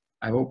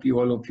 I hope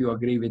all of you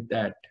agree with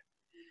that.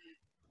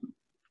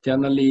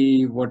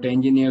 Generally, what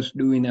engineers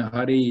do in a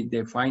hurry,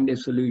 they find a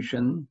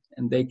solution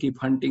and they keep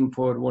hunting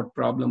for what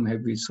problem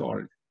have we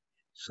solved.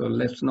 So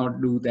let's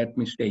not do that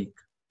mistake.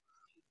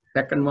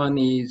 Second one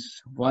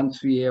is,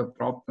 once we have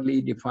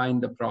properly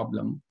defined the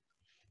problem,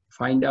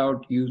 find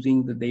out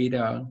using the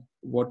data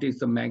what is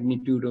the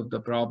magnitude of the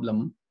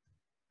problem.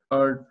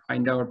 Third,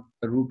 find out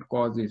the root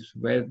causes,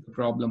 where the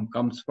problem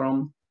comes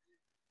from.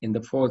 In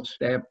the fourth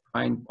step,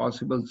 find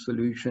possible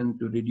solution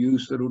to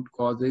reduce the root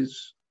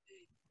causes.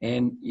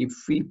 And if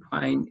we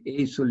find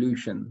a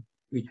solution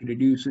which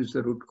reduces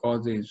the root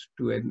causes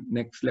to a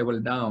next level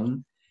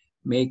down,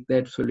 make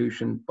that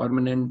solution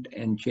permanent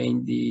and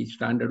change the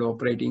standard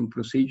operating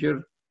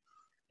procedure.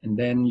 And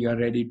then you are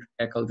ready to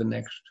tackle the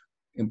next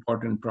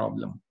important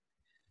problem.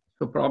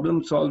 So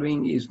problem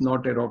solving is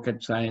not a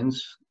rocket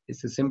science.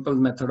 It's a simple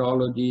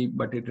methodology,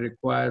 but it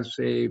requires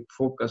a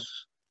focus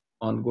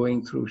on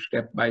going through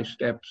step by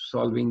step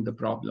solving the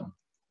problem.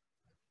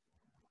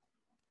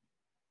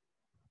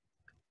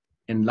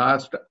 And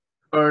last,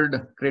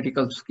 third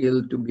critical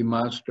skill to be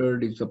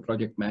mastered is the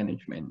project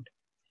management.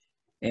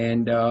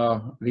 And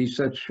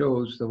research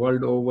shows the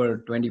world over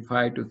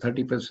 25 to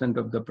 30%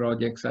 of the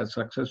projects are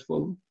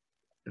successful,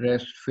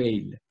 rest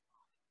failed.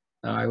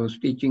 I was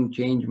teaching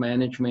change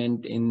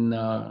management in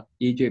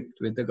Egypt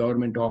with the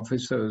government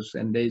officers,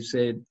 and they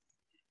said,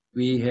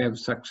 we have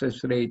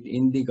success rate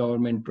in the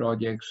government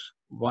projects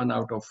 1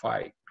 out of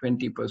 5,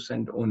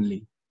 20%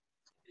 only.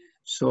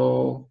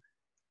 So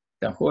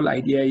the whole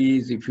idea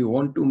is, if you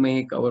want to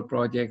make our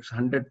projects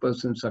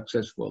 100%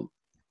 successful,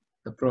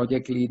 the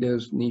project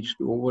leaders needs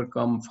to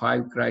overcome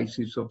 5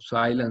 crises of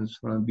silence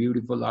from a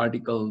beautiful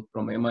article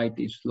from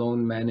MIT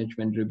Sloan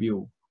Management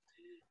Review.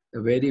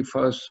 The very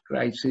first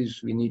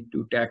crisis we need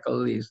to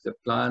tackle is the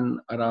plan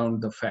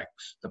around the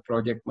facts. The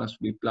project must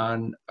be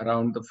planned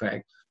around the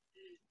facts.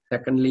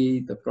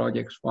 Secondly, the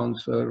project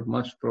sponsor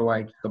must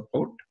provide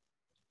support.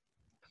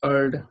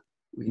 Third,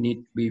 we need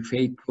to be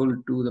faithful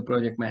to the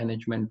project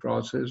management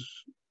process,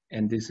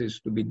 and this is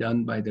to be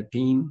done by the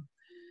team.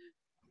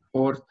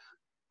 Fourth,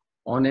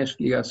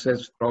 honestly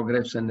assess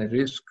progress and the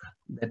risk.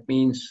 That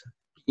means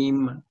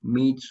team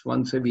meets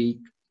once a week,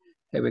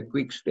 have a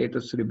quick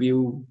status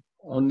review,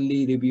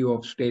 only review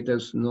of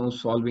status, no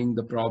solving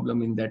the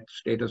problem in that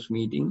status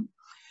meeting.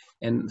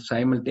 And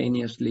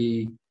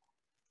simultaneously,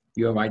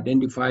 you have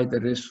identified the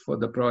risk for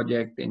the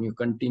project and you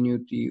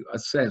continue to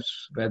assess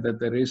whether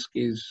the risk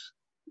is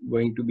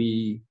going to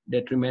be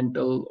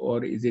detrimental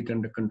or is it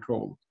under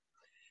control.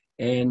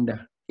 And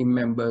team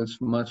members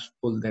must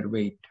pull their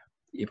weight.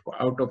 If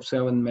out of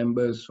 7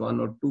 members, 1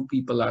 or 2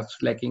 people are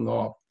slacking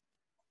off,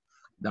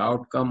 the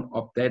outcome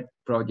of that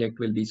project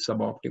will be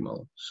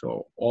suboptimal.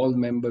 So all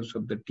members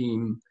of the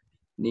team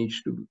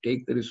needs to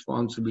take the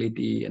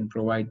responsibility and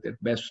provide their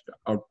best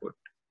output.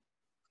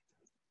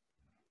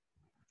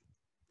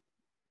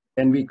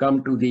 Then we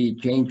come to the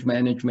change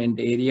management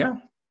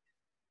area.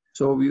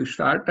 So you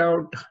start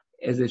out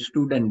as a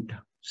student,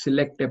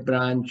 select a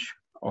branch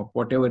of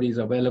whatever is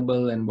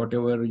available and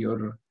whatever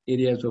your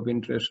areas of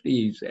interest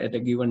is at a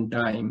given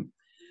time.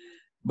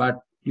 But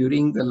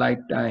during the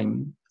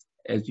lifetime,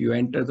 as you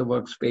enter the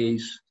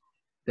workspace,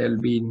 there'll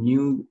be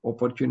new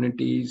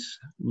opportunities,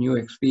 new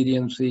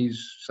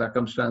experiences,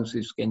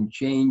 circumstances can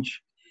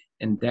change,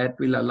 and that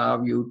will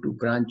allow you to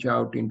branch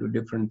out into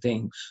different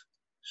things.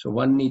 So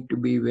one need to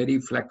be very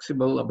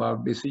flexible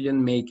about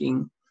decision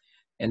making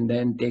and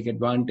then take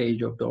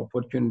advantage of the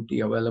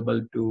opportunity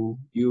available to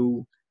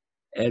you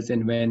as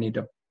and when it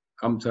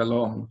comes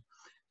along.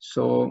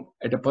 So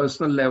at a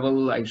personal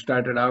level, I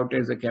started out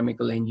as a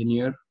chemical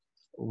engineer,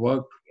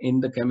 worked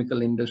in the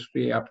chemical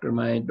industry after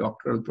my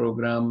doctoral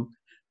program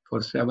for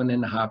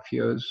 7.5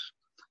 years.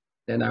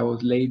 Then I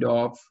was laid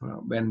off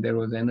when there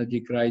was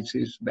energy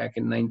crisis back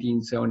in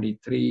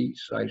 1973.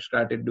 So I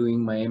started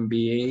doing my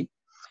MBA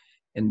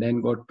and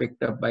then got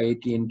picked up by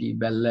AT&T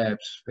Bell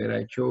Labs, where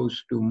I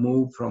chose to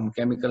move from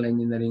chemical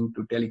engineering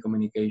to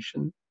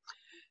telecommunication.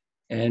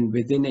 And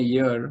within a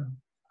year,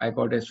 I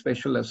got a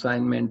special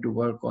assignment to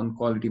work on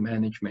quality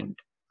management.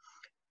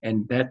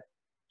 And that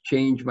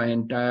changed my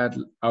entire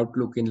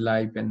outlook in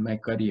life and my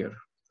career.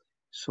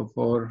 So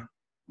for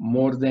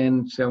more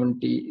than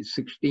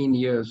 16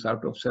 years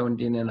out of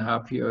 17 and a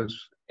half years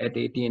at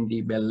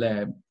AT&T Bell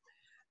Lab,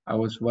 I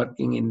was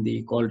working in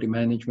the quality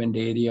management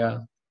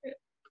area,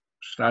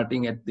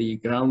 starting at the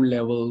ground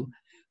level,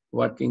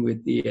 working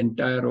with the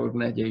entire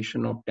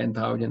organization of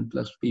 10,000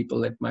 plus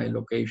people at my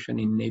location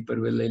in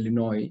Naperville,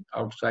 Illinois,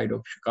 outside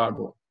of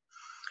Chicago.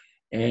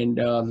 And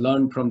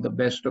learned from the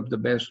best of the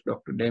best,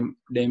 Dr.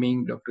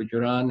 Deming, Dr.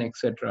 Juran,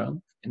 etc.,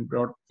 and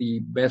brought the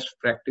best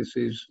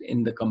practices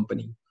in the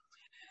company.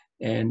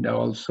 And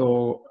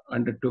also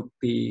undertook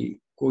the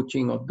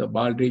coaching of the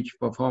Baldrige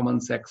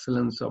Performance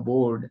Excellence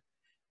Award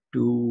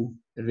to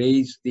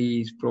raise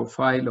the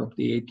profile of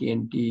the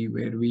AT&T,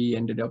 where we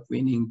ended up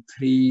winning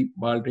 3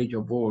 Baldrige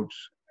Awards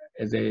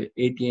as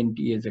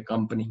AT&T as a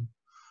company,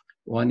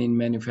 1 in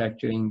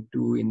manufacturing,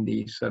 2 in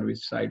the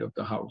service side of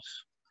the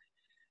house.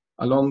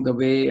 Along the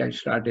way, I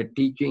started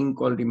teaching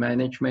quality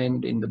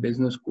management in the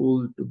business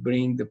school to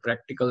bring the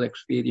practical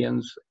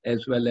experience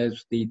as well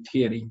as the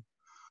theory.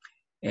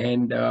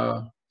 And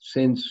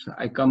since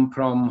I come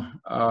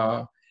from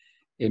a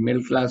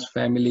middle-class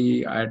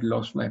family, I had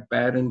lost my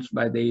parents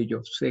by the age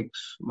of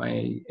 6.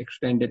 My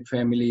extended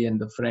family and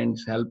the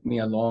friends helped me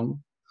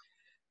along.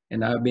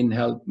 And I've been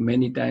helped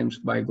many times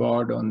by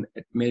God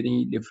at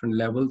many different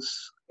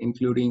levels,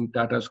 including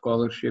Tata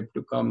Scholarship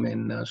to come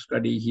and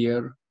study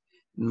here.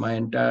 My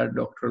entire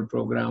doctoral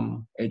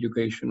program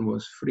education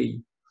was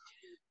free.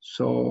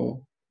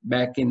 So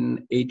back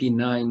in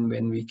 '89,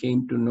 when we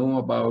came to know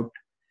about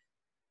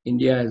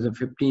India has a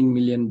 15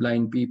 million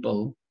blind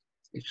people,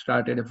 it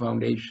started a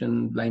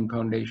foundation, Blind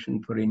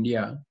Foundation for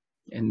India,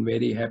 and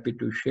very happy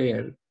to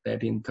share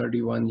that in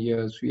 31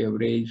 years, we have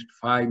raised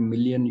 $5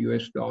 million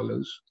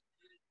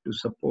to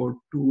support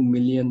 2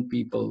 million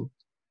people,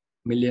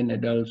 million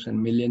adults and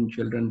million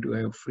children to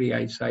have free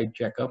eyesight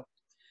checkup,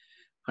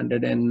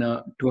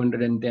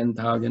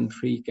 210,000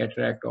 free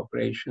cataract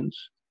operations,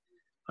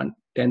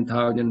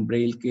 10,000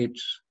 braille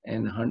kits,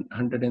 and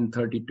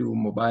 132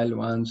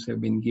 mobile vans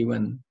have been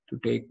given to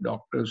take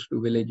doctors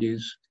to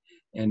villages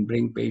and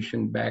bring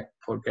patients back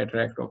for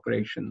cataract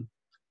operation,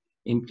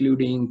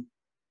 including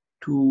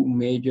 2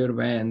 major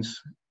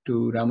vans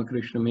to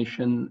Ramakrishna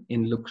Mission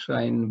in Luxor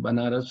in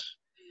Banaras,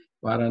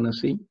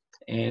 Varanasi,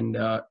 and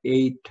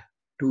 8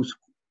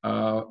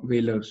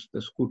 two-wheelers,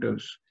 the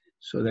scooters,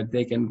 so that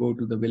they can go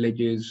to the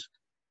villages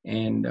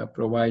and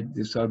provide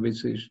the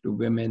services to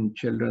women,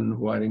 children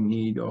who are in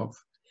need of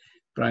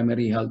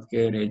primary health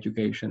care,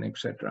 education,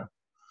 etc.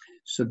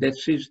 So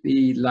this is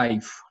the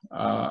life.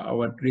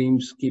 Our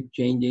dreams keep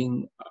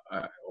changing,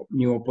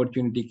 new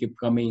opportunity keep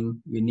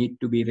coming. We need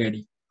to be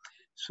ready.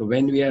 So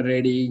when we are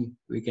ready,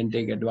 we can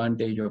take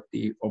advantage of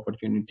the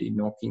opportunity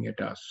knocking at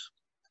us.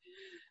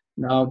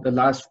 Now the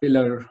last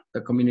pillar,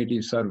 the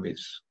community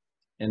service.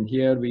 And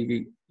here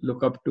we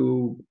look up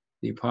to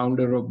the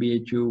founder of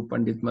BHU,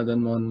 Pandit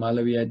Madan Mohan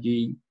Malaviya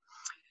ji.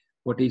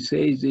 What he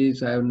says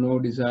is, I have no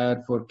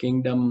desire for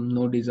kingdom,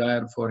 no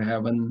desire for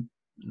heaven,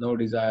 no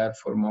desire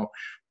for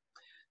moksha.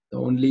 The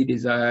only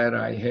desire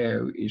I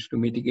have is to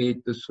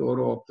mitigate the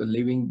sorrow of the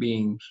living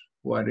beings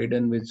who are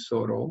ridden with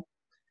sorrow.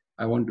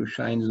 I want to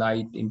shine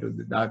light into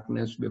the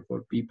darkness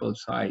before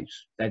people's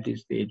eyes. That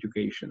is the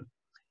education.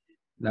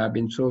 And I've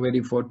been so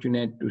very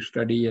fortunate to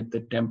study at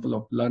the Temple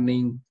of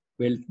Learning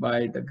built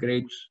by the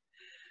great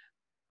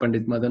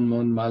Pandit Madan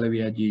Mohan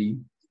Malaviya ji.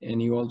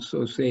 And he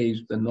also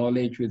says the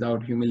knowledge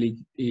without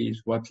humility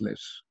is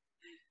worthless.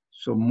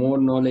 So more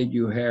knowledge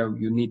you have,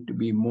 you need to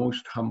be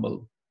most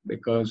humble,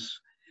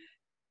 because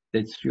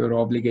that's your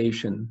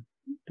obligation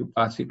to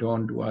pass it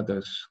on to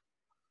others.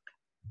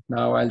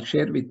 Now I'll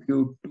share with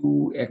you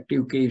 2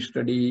 active case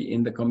study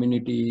in the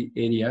community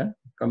area,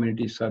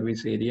 community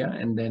service area,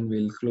 and then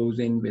we'll close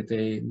in with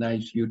a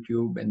nice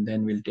YouTube, and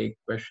then we'll take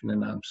question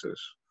and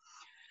answers.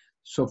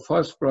 So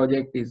first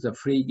project is the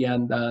free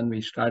Gyan Dan. We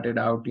started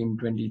out in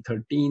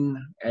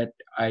 2013 at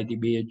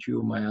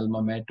IIT-BHU, my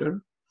alma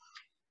mater.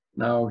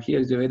 Now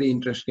here's a very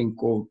interesting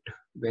quote.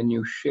 When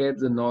you share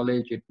the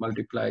knowledge, it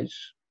multiplies.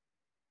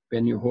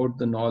 When you hoard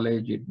the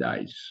knowledge, it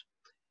dies.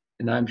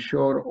 And I'm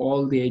sure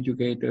all the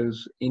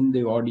educators in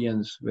the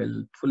audience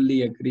will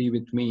fully agree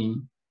with me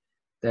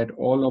that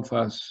all of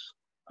us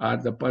are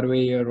the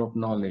purveyor of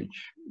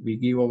knowledge. We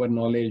give our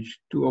knowledge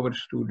to our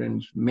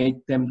students,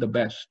 make them the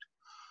best,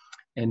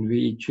 and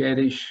we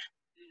cherish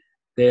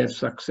their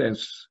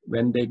success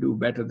when they do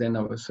better than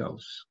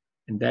ourselves.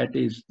 And that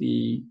is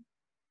the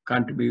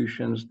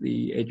contributions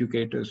the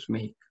educators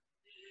make.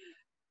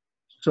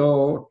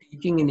 So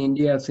teaching in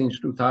India since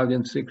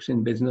 2006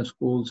 in business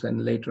schools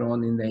and later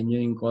on in the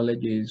engineering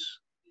colleges,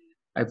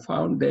 I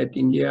found that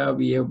India,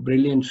 we have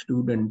brilliant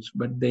students,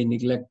 but they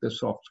neglect the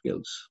soft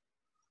skills.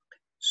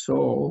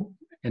 So,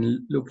 and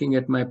looking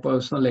at my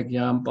personal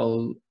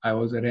example, I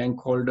was a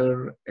rank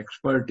holder,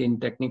 expert in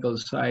technical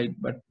side,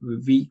 but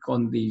weak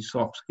on the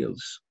soft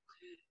skills.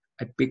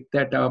 I picked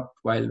that up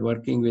while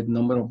working with a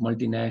number of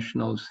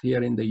multinationals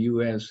here in the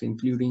US,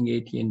 including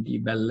AT&T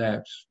Bell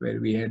Labs, where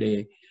we had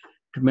a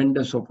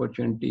tremendous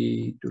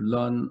opportunity to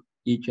learn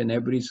each and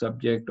every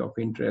subject of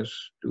interest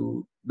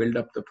to build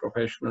up the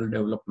professional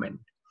development.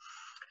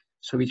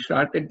 So we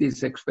started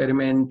this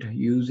experiment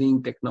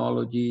using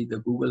technology,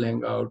 the Google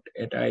Hangout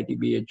at IIT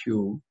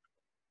BHU,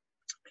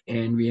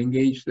 and we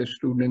engaged the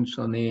students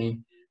on a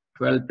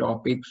 12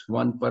 topics,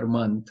 one per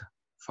month,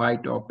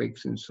 5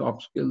 topics in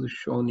soft skills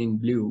shown in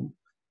blue: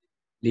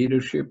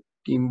 leadership,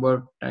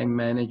 teamwork, time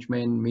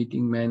management,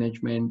 meeting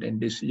management, and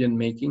decision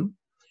making,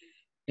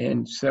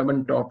 and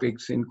 7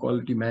 topics in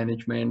quality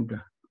management,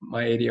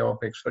 my area of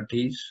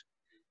expertise.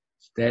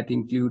 That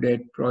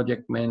included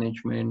project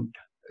management,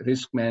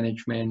 risk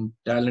management,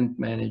 talent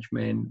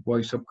management,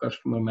 voice of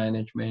customer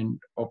management,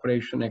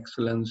 operation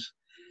excellence,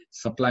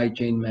 supply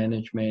chain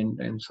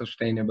management, and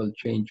sustainable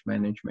change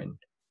management.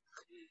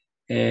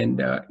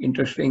 And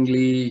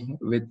interestingly,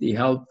 with the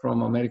help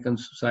from American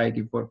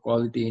Society for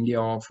Quality India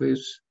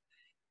office,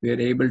 we are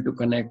able to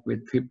connect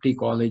with 50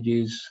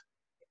 colleges.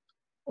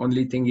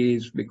 Only thing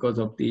is, because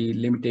of the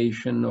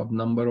limitation of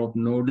number of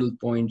nodal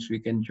points we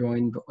can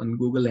join on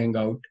Google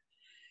Hangout,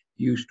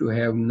 used to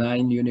have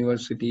 9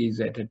 universities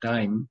at a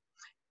time.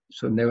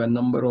 So there were a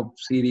number of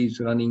series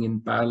running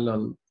in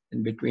parallel.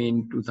 And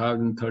between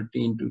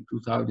 2013 to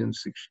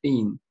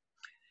 2016,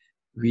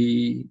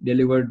 we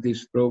delivered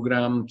this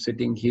program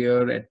sitting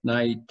here at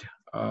night,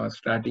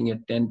 starting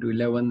at 10 to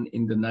 11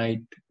 in the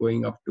night,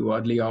 going up to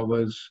early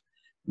hours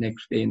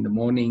next day in the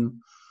morning,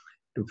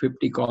 to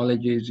 50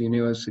 colleges,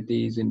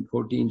 universities in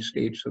 14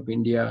 states of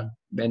India,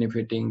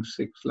 benefiting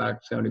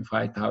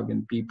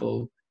 675,000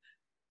 people,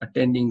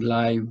 attending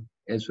live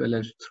as well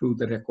as through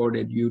the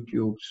recorded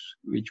YouTubes,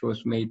 which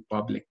was made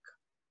public.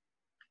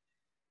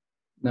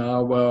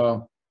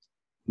 Now,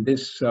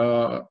 this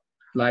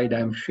slide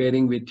I'm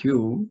sharing with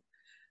you,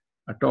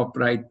 a top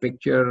right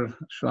picture,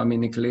 Swami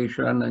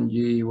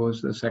Nikhaleswaranandji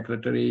was the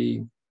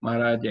Secretary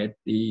Maharaj at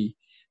the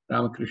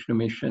Ramakrishna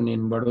Mission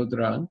in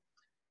Vadodara.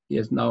 He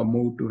has now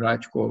moved to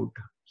Rajkot.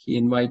 He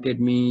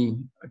invited me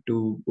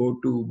to go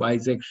to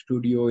BISEC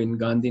studio in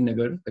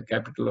Gandhinagar, the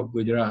capital of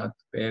Gujarat,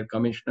 where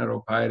Commissioner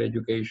of Higher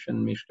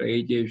Education, Mr.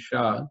 A.J.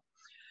 Shah,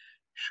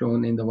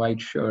 shown in the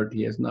white shirt,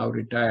 he has now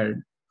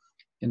retired.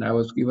 And I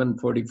was given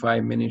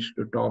 45 minutes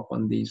to talk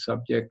on the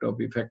subject of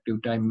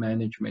effective time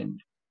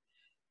management.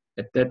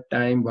 At that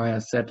time,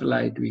 via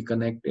satellite, we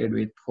connected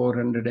with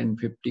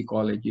 450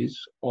 colleges,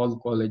 all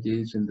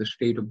colleges in the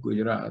state of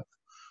Gujarat.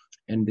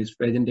 And this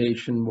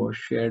presentation was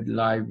shared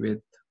live with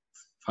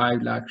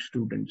 5 lakh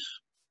students.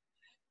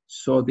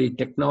 So the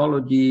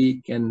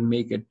technology can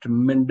make a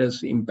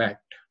tremendous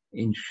impact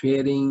in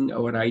sharing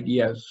our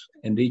ideas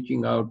and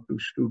reaching out to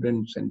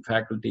students and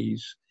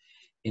faculties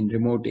in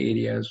remote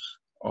areas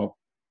of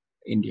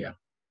India.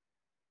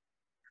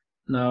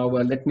 Now,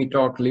 let me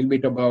talk a little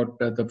bit about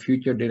the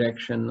future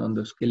direction on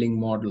the skilling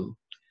model.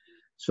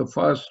 So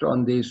first,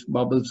 on these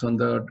bubbles on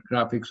the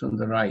graphics on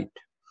the right,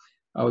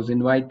 I was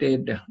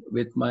invited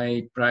with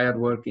my prior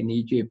work in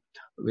Egypt,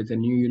 with a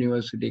new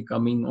university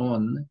coming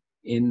on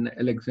in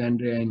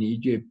Alexandria in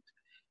Egypt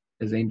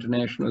as an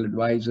international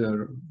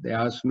advisor. They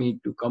asked me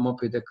to come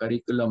up with a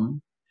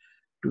curriculum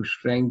to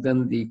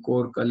strengthen the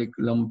core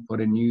curriculum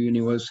for a new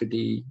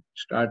university,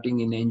 starting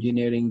in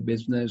engineering,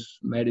 business,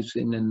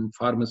 medicine, and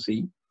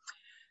pharmacy,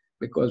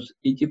 because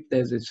Egypt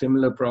has a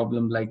similar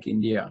problem like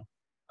India,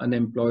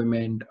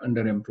 unemployment,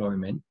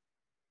 underemployment.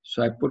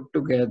 So I put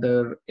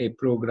together a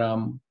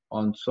program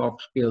on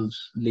soft skills,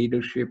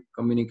 leadership,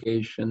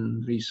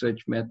 communication,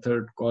 research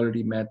method,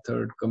 quality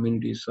method,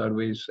 community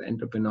service,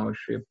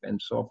 entrepreneurship,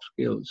 and soft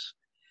skills.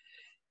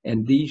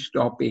 And these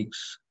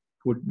topics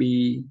would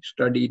be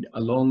studied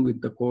along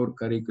with the core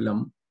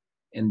curriculum,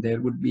 and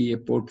there would be a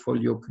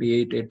portfolio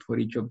created for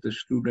each of the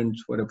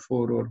students for a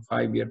 4 or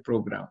 5 year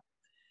program.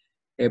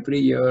 Every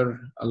year,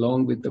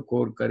 along with the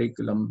core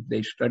curriculum,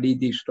 they study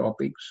these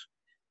topics.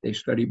 They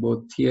study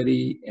both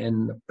theory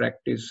and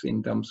practice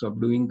in terms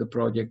of doing the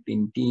project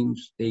in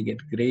teams. They get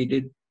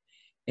graded,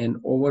 and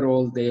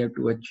overall they have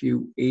to achieve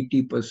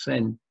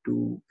 80%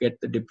 to get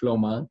the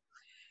diploma.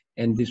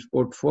 And this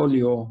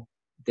portfolio,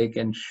 they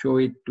can show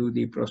it to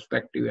the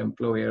prospective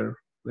employer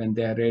when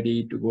they are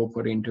ready to go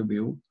for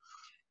interview.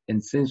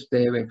 And since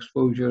they have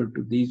exposure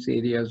to these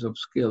areas of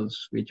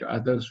skills, which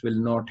others will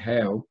not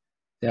have,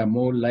 they are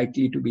more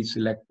likely to be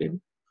selected,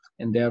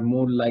 and they are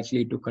more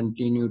likely to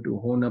continue to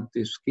hone up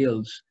these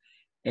skills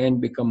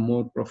and become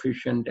more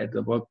proficient at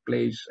the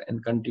workplace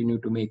and continue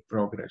to make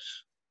progress.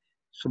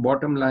 So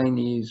bottom line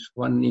is,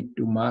 one need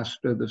to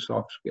master the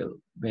soft skill.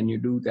 When you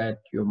do that,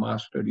 you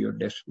master your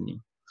destiny.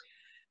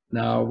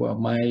 Now,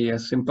 my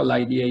simple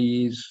idea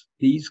is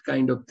these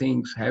kind of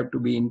things have to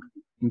be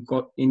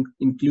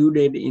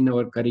included in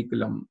our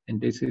curriculum, and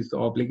this is the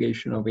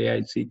obligation of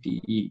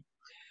AICTE.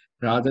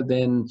 Rather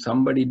than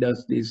somebody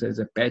does this as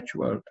a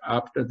patchwork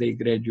after they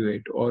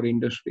graduate or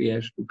industry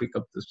has to pick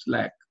up the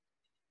slack,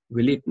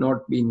 will it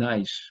not be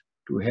nice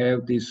to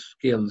have these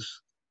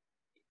skills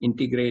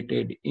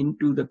integrated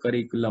into the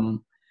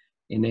curriculum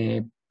in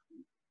a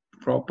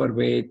proper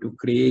way to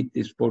create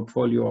this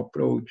portfolio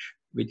approach,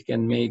 which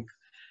can make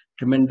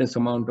tremendous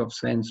amount of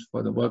sense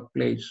for the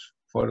workplace,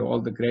 for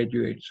all the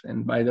graduates.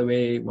 And by the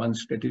way, one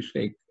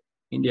statistic,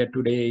 India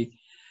today,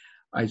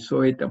 I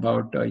saw it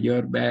about a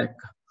year back,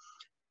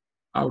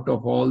 out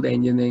of all the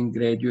engineering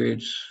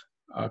graduates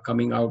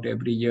coming out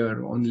every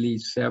year, only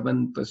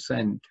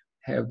 7%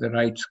 have the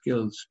right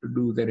skills to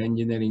do their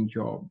engineering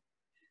job.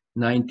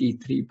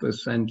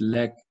 93%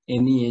 lack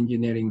any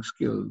engineering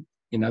skill.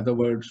 In other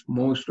words,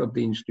 most of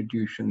the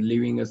institutions,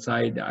 leaving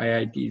aside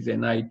IITs,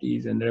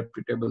 NITs, and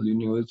reputable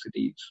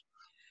universities,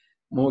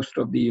 most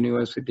of the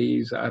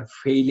universities are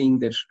failing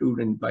their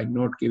students by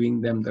not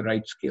giving them the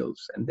right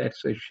skills. And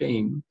that's a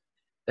shame.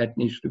 That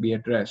needs to be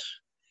addressed.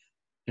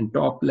 And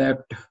top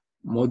left,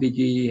 Modi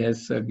ji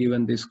has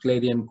given this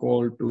clarion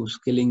call to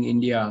skilling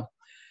India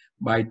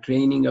by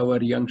training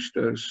our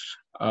youngsters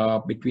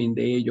between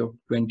the age of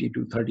 20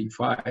 to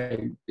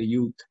 35, the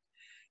youth.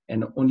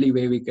 And the only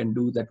way we can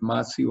do that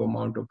massive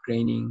amount of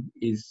training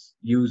is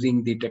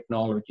using the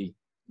technology.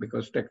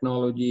 Because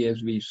technology,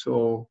 as we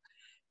saw,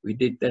 we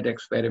did that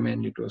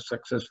experiment, it was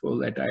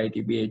successful at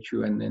IIT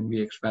BHU, and then we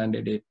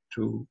expanded it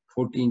to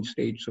 14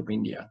 states of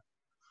India.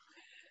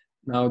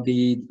 Now,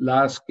 the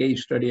last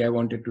case study I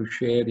wanted to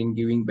share in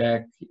giving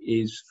back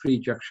is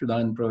Free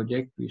Chakshudan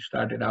project. We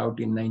started out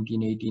in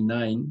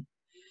 1989,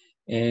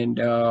 and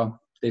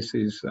this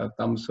is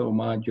Tamso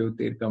Ma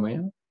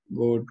Jyotirgamaya,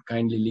 God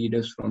kindly lead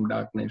us from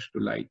darkness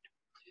to light.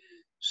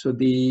 So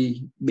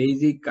the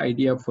basic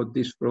idea for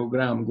this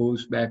program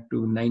goes back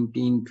to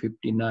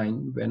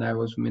 1959 when I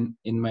was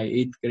in my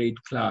 8th grade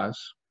class,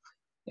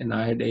 and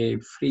I had a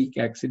freak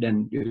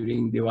accident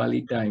during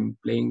Diwali time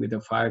playing with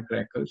the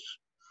firecrackers.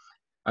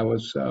 I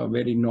was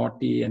very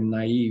naughty and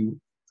naive.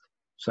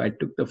 So I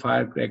took the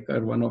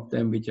firecracker, one of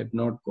them which had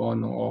not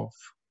gone off.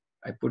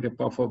 I put a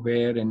puff of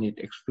air and it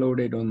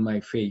exploded on my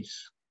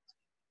face.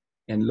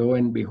 And lo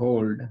and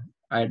behold,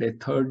 I had a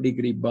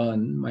 3rd-degree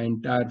burn. My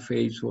entire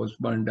face was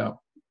burned up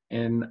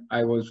and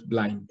I was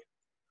blind.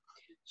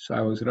 So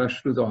I was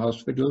rushed to the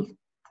hospital.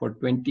 For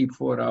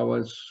 24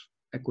 hours,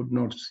 I could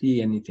not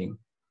see anything.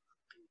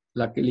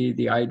 Luckily,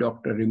 the eye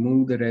doctor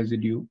removed the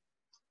residue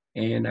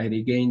and I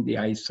regained the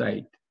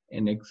eyesight.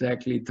 And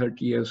exactly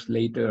 30 years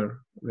later,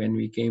 when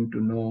we came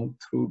to know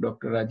through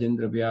Dr.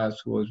 Rajendra Vyas,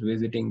 who was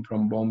visiting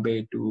from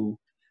Bombay to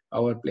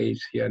our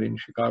place here in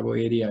Chicago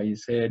area, he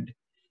said,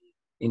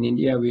 in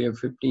India, we have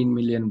 15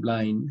 million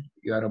blind.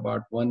 You are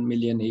about 1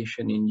 million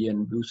Asian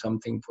Indian. Do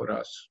something for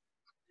us.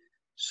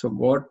 So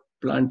God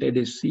planted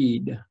a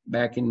seed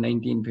back in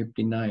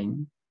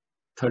 1959.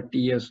 30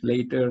 years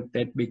later,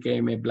 that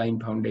became a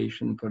blind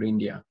foundation for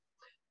India.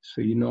 So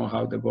you know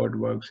how the God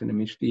works in a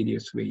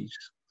mysterious ways.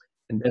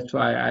 And that's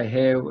why I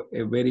have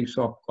a very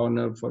soft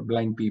corner for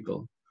blind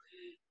people.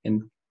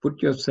 And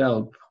put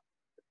yourself,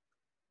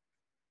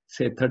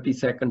 say 30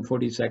 seconds,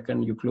 40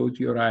 seconds, you close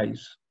your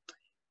eyes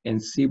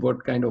and see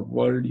what kind of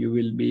world you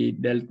will be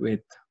dealt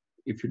with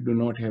if you do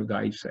not have the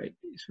eyesight.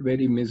 It's a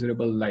very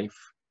miserable life.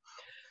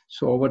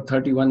 So over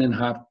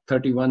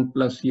 31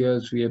 plus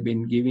years, we have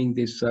been giving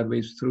this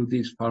service through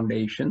this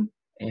foundation,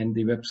 and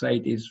the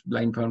website is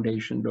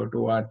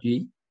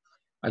blindfoundation.org.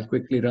 I'll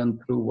quickly run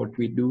through what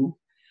we do.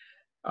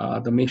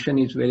 The mission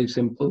is very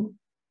simple: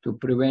 to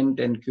prevent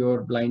and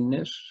cure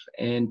blindness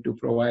and to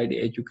provide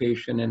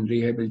education and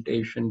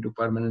rehabilitation to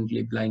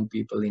permanently blind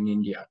people in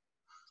India.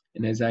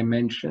 And as I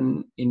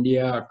mentioned,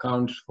 India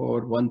accounts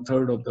for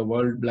 1/3 of the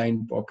world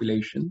blind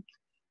population,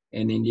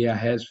 and India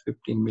has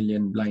 15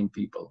 million blind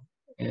people.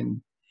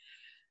 And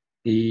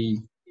the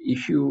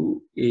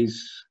issue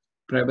is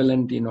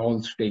prevalent in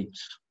all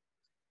states.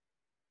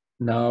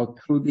 Now,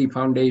 through the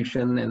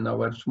foundation and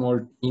our small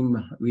team,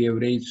 we have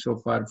raised so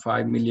far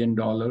 $5 million.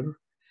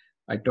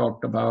 I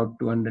talked about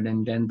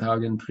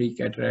 210,000 free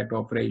cataract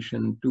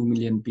operation, 2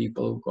 million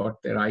people got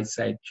their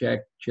eyesight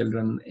checked,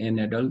 children and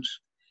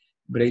adults.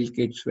 Braille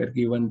kits were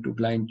given to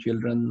blind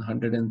children,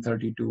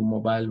 132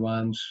 mobile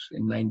vans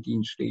in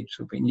 19 states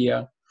of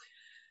India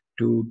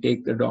to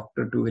take the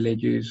doctor to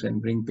villages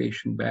and bring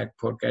patient back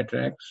for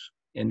cataracts.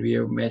 And we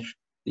have matched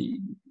the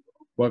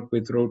work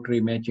with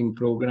Rotary matching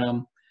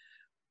program,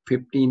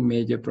 15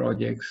 major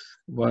projects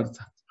worth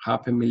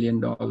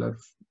 $500,000,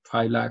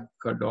 $5 lakh,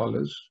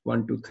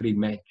 1 to 3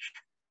 match.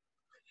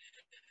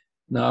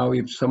 Now,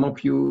 if some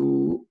of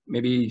you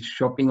may be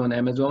shopping on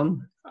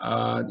Amazon,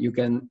 you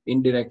can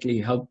indirectly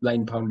help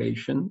Blind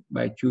Foundation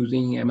by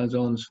choosing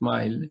Amazon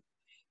Smile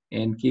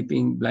and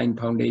keeping Blind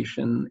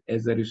Foundation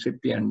as a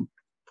recipient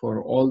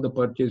for all the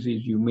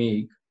purchases you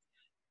make.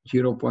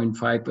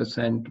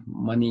 0.5%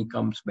 money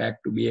comes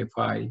back to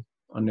BFI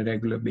on a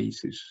regular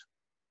basis.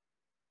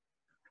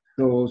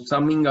 So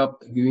summing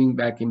up giving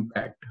back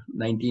impact,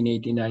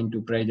 1989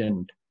 to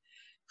present,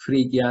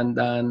 free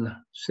Gyandan,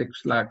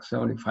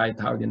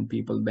 6,75,000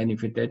 people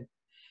benefited,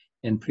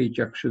 and free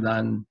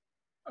Chakshudan,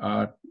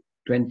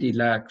 20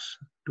 lakhs,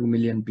 2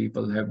 million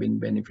people have been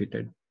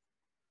benefited.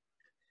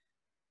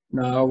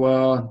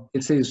 Now,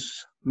 this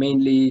is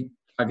mainly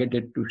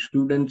targeted to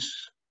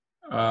students.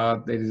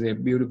 There is a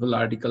beautiful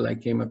article I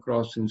came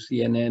across in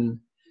CNN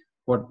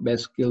what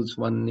best skills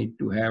one need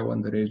to have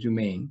on the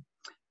resume.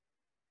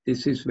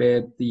 This is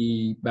where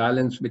the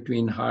balance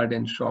between hard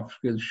and soft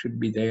skills should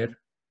be there.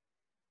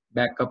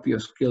 Back up your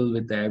skill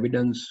with the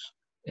evidence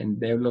and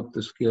develop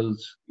the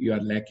skills you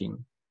are lacking.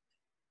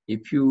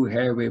 If you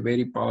have a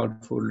very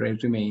powerful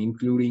resume,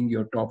 including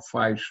your top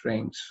 5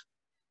 strengths,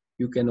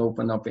 you can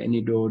open up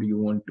any door you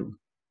want to.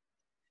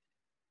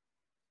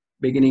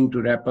 Beginning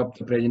to wrap up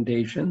the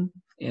presentation,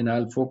 and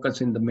I'll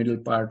focus in the middle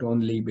part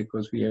only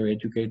because we have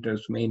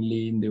educators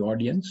mainly in the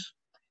audience.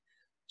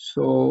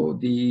 So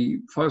the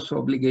first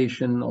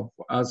obligation of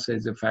us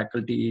as a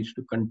faculty is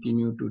to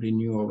continue to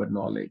renew our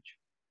knowledge.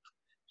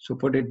 So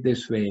put it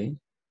this way,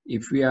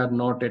 if we are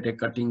not at a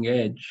cutting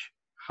edge,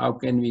 how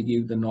can we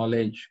give the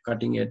knowledge,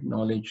 cutting edge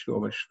knowledge to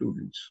our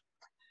students?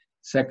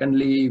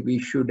 Secondly, we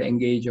should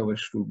engage our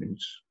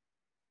students.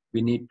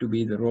 We need to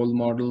be the role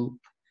model,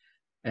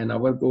 and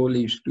our goal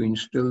is to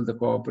instill the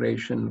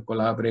cooperation,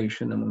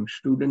 collaboration among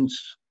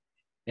students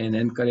and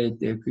encourage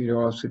their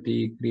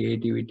curiosity,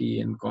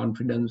 creativity, and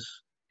confidence,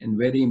 and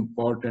very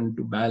important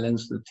to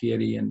balance the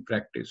theory and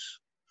practice.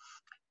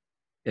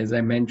 As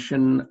I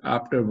mentioned,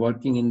 after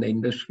working in the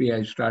industry,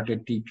 I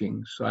started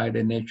teaching. So I had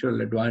a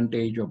natural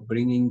advantage of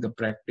bringing the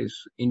practice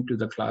into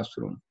the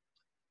classroom.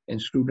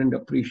 And students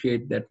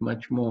appreciate that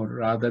much more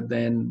rather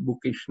than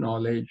bookish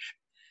knowledge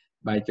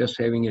by just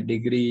having a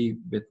degree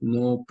with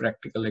no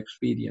practical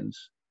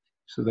experience.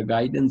 So the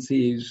guidance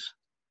is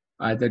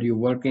either you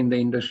work in the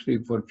industry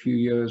for a few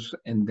years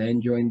and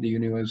then join the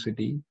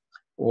university,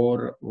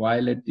 or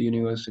while at the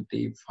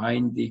university,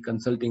 find the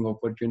consulting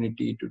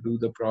opportunity to do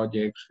the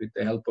projects with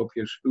the help of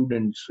your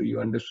students so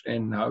you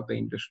understand how the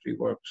industry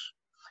works.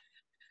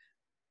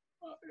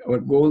 Our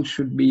goal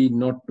should be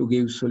not to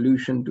give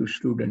solution to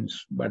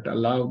students, but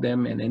allow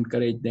them and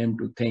encourage them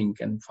to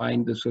think and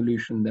find the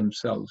solution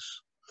themselves.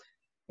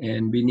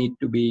 And we need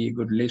to be a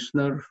good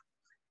listener.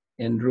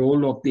 And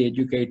role of the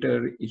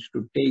educator is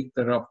to take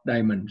the rough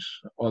diamonds,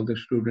 all the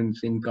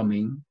students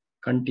incoming,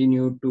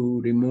 continue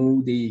to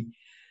remove the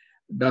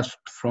dust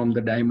from the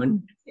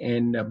diamond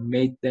and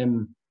make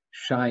them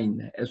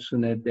shine as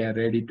soon as they are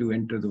ready to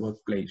enter the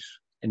workplace,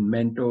 and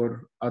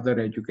mentor other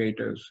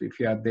educators. If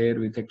you are there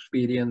with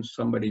experience,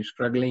 somebody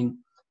struggling,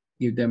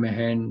 give them a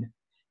hand,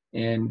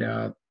 and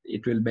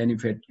it will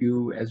benefit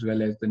you as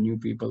well as the new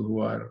people who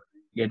are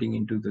getting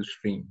into the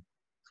stream.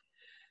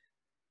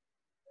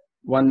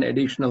 One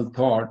additional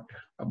thought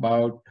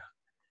about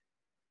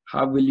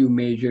how will you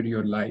measure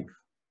your life.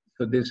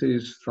 So this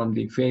is from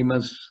the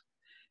famous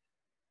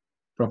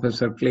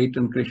Professor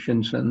Clayton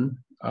Christensen,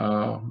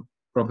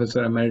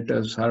 Professor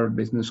Emeritus, Harvard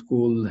Business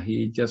School.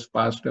 He just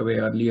passed away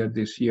earlier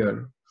this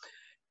year.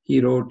 He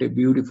wrote a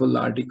beautiful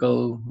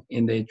article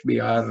in the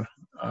HBR.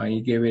 He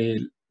gave a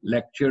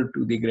lecture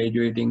to the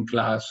graduating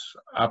class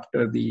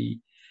after the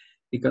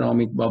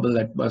economic bubble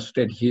that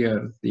busted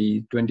here,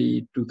 the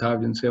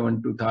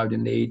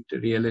 2007-2008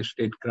 real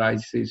estate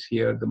crisis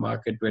here. The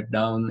market went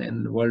down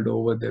and the world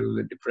over there was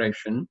a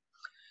depression.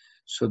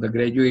 So the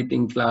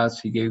graduating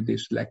class, he gave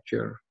this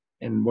lecture.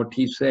 And what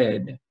he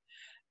said,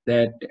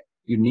 that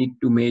you need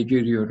to measure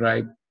your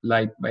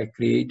life by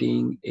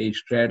creating a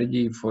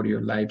strategy for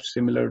your life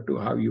similar to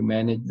how you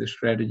manage the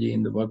strategy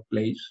in the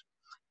workplace.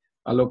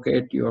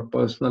 Allocate your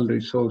personal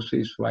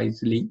resources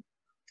wisely.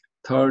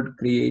 Third,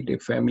 create a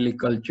family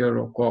culture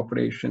of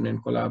cooperation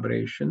and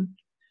collaboration.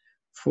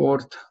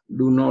 Fourth,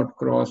 do not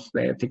cross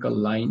the ethical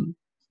line,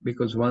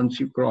 because once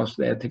you cross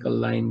the ethical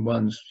line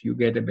once, you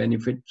get a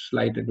benefit,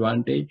 slight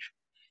advantage.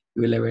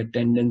 You will have a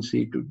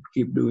tendency to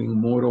keep doing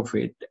more of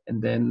it,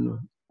 and then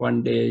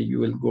one day you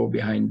will go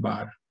behind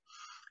bar.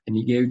 And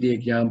he gave the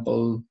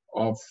example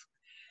of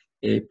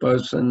a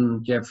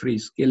person, Jeffrey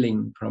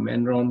Skilling from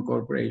Enron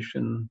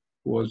Corporation,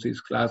 who was his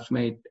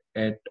classmate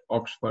at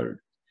Oxford.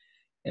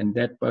 And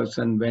that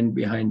person went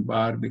behind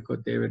bar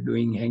because they were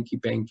doing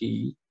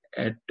hanky-panky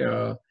at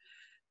the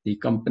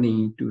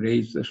company to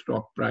raise the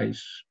stock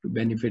price to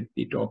benefit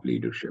the top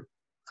leadership.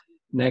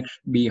 Next,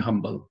 be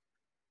humble.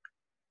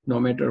 No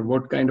matter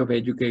what kind of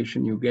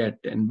education you get,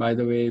 and by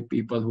the way,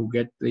 people who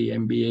get the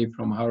MBA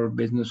from Harvard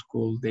Business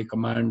School, they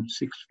command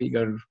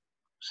six-figure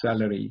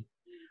salary,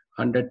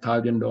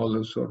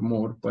 $100,000 or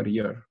more per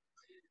year.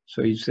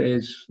 So he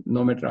says,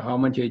 no matter how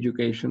much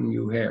education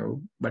you have,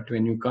 but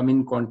when you come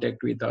in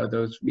contact with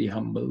others, be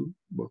humble,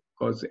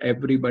 because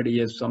everybody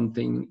has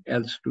something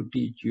else to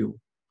teach you.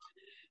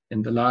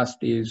 And the last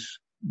is,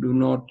 do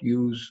not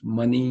use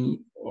money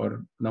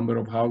or number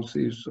of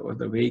houses or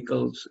the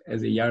vehicles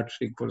as a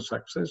yardstick for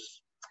success.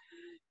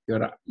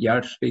 Your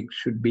yardstick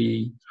should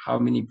be how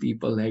many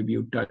people have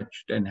you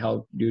touched and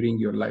helped during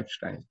your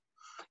lifestyle.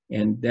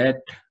 And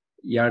that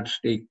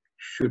yardstick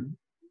should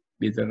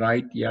be the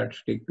right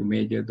yardstick to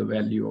measure the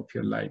value of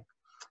your life.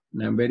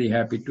 And I'm very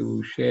happy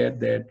to share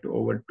that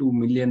over 2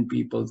 million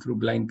people through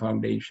Blind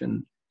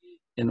Foundation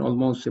and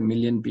almost 1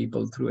 million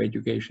people through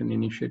education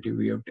initiative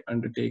we have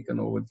undertaken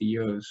over the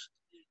years.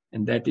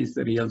 And that is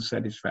the real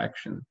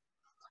satisfaction,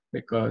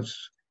 because,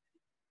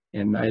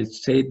 and I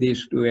say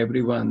this to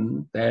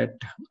everyone, that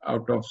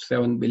out of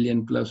 7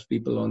 billion plus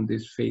people on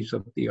this face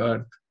of the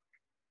earth,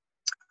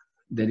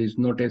 There is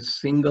not a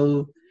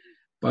single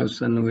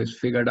person who has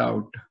figured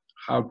out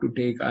how to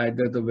take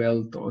either the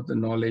wealth or the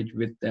knowledge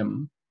with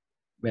them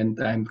when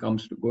time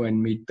comes to go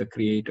and meet the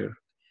Creator.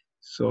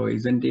 So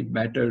isn't it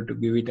better to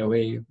give it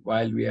away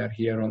while we are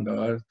here on the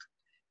earth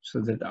so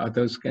that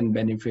others can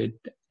benefit,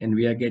 and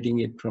we are getting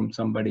it from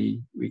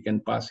somebody, we can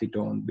pass it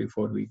on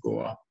before we go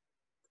up.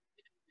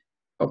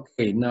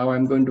 Okay, now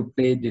I'm going to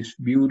play this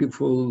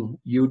beautiful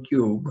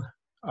YouTube.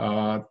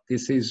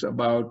 This is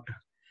about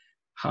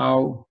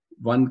how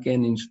one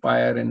can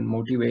inspire and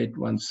motivate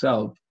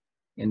oneself.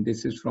 And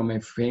this is from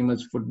a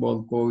famous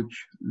football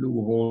coach,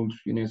 Lou Holtz,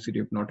 University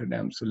of Notre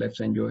Dame. So let's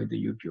enjoy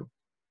the YouTube.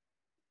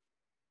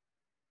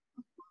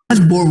 I was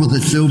born with a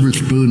silver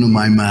spoon in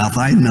my mouth,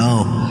 I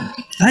know.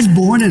 I was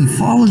born in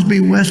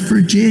Fallsby, West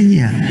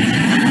Virginia.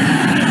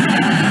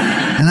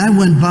 And I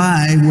went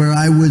by where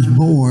I was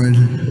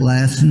born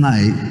last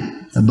night,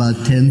 about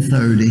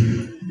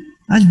 10:30.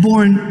 I was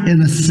born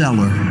in a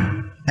cellar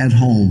at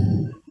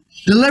home,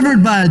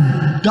 delivered by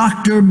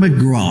Dr.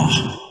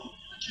 McGraw.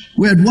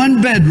 We had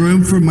one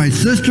bedroom for my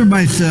sister,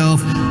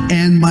 myself,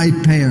 and my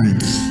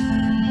parents.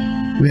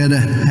 We had a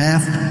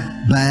half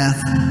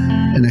bath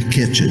and a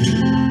kitchen.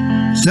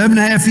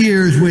 7.5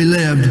 years we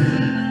lived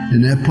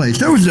in that place.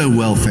 There was no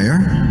welfare.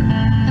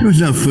 There was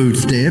no food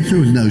stamps. There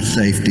was no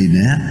safety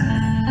net.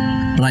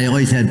 But I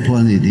always had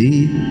plenty to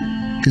eat.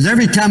 Because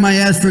every time I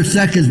asked for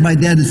seconds, my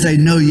dad would say,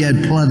 no, you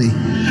had plenty.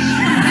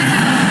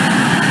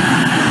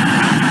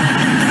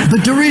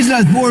 But the reason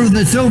I was born with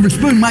a silver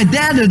spoon, my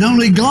dad had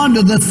only gone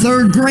to the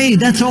 3rd grade.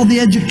 That's all the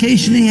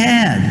education he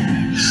had.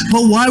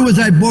 But why was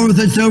I born with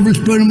a silver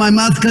spoon in my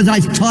mouth? Because I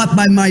was taught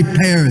by my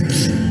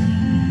parents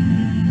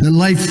that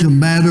life's a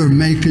matter of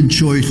making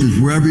choices,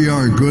 wherever you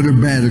are, good or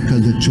bad,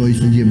 because of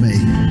choices you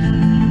make.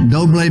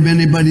 Don't blame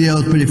anybody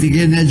else, but if you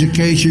get an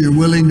education, you're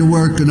willing to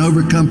work and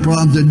overcome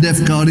problems and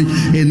difficulties,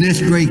 in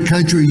this great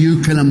country, you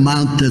can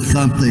amount to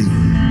something.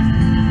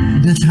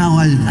 That's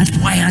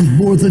why I was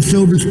born with a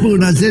silver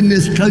spoon. I was in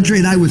this country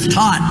and I was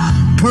taught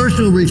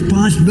personal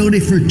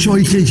responsibility for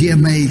choices you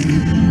make.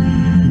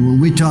 When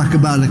we talk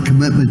about a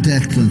commitment to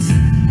excellence,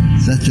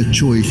 that's a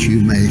choice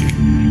you make.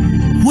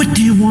 What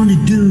do you want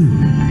to do?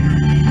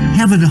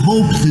 Having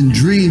hopes and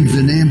dreams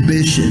and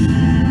ambition.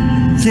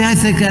 See, I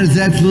think that is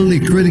absolutely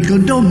critical.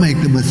 Don't make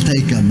the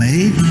mistake I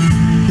made.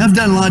 I've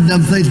done a lot of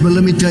dumb things, but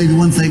let me tell you the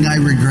one thing I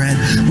regret.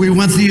 We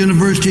went to the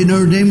University of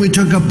Notre Dame. We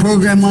took a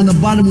program on the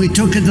bottom. We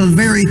took it to the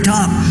very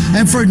top.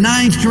 And for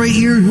 9 straight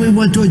years, we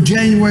went to a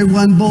January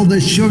 1 bowl,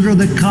 the sugar,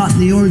 the cotton,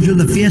 the orange, or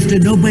the fiesta.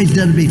 Nobody's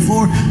done it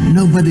before.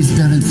 Nobody's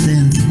done it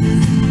since.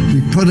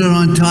 We put it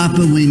on top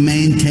and we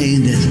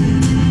maintained it.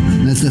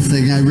 And that's the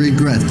thing I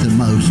regret the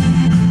most.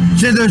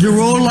 See, there's a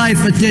role in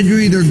life that you're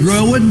either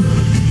growing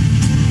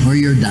or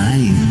you're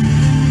dying.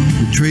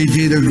 The tree's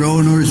either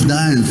growing or it's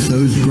dying.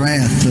 So's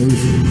grass, so's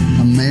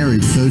a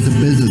marriage, so's a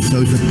business,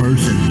 so's a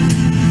person.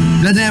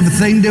 Doesn't have a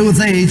thing to do with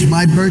age.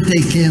 My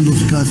birthday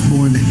candles cost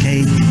more than a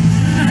cake.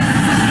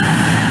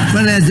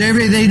 But it has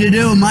everything to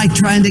do. Am I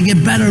trying to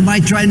get better? Am I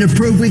trying to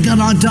prove? We got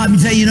on top and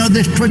say, you know,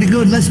 this is pretty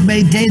good. Let's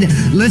maintain it.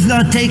 Let's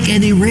not take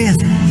any risk.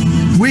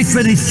 We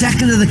finished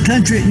 2nd in the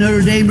country at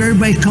Notre Dame.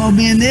 Everybody called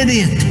me an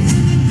idiot.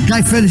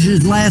 Guy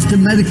finishes last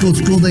in medical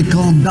school, they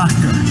call him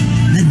doctor.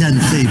 That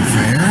doesn't seem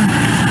fair.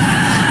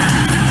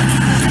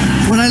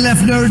 When I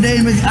left Notre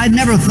Dame, I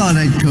never thought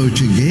I'd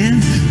coach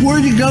again.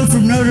 Where'd you go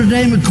from Notre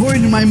Dame?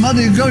 According to my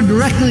mother, you go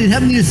directly to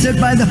heaven, you sit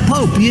by the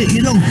Pope. You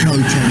don't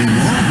coach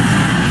anymore.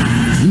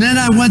 And then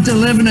I went to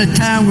live in a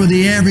town where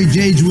the average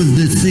age was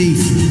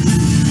deceased.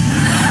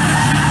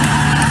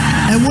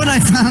 And what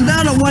I found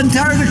out, I wasn't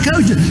tired of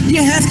coaching.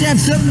 You have to have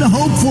something to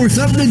hope for,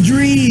 something to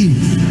dream.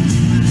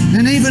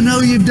 And even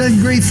though you've done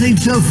great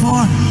things so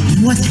far,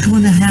 what's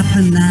going to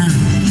happen now?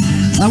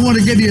 I want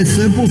to give you a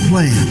simple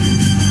plan.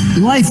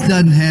 Life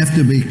doesn't have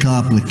to be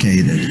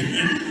complicated.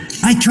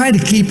 I try to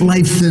keep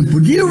life simple.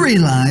 Do you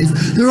realize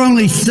there are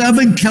only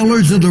 7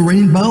 colors of the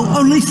rainbow?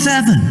 Only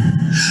 7.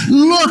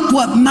 Look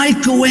what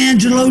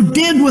Michelangelo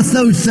did with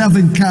those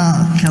 7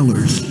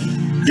 colors.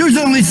 There's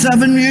only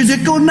 7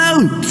 musical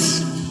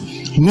notes.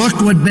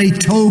 Look what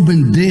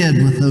Beethoven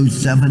did with those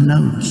 7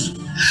 notes.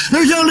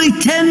 There's only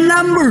 10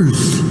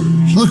 numbers.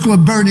 Look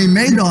what Bernie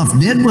Madoff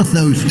did with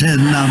those 10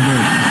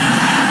 numbers.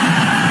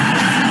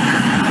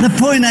 The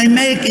point I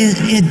make is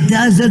it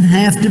doesn't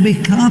have to be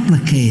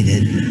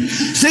complicated.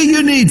 See,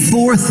 you need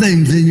 4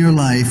 things in your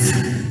life.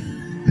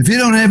 If you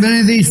don't have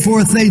any of these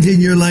 4 things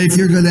in your life,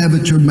 you're going to have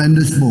a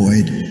tremendous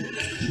void.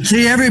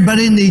 See,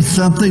 everybody needs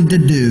something to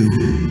do.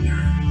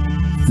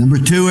 Number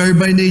 2,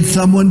 everybody needs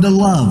someone to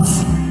love.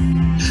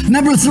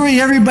 Number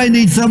 3, everybody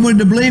needs someone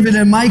to believe in.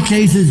 In my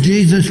case, is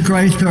Jesus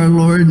Christ, our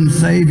Lord and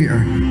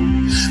Savior.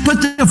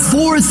 But the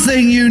 4th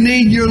thing you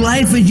need in your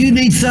life is you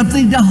need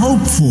something to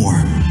hope for.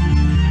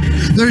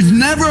 There's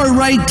never a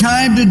right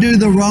time to do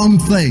the wrong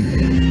thing.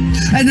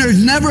 And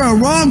there's never a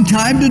wrong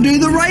time to do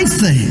the right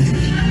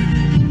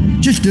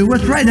thing. Just do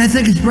what's right. I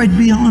think it's right to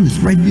be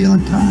honest, right to be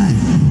on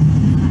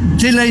time.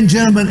 See, ladies and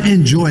gentlemen,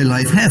 enjoy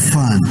life. Have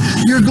fun.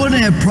 You're going to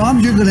have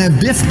problems. You're going to have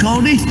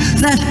difficulties.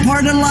 That's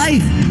part of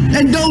life.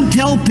 And don't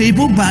tell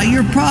people about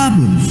your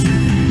problems.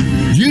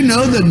 You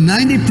know that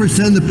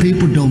 90% of the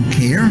people don't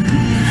care.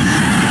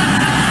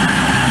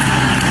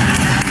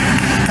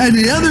 And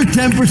the other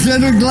 10%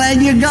 are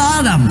glad you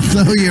got them.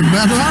 So you're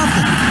better off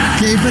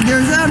keeping your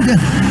subject.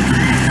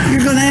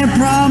 You're going to have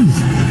problems.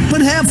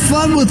 But have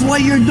fun with what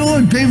you're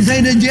doing. People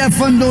say, did you have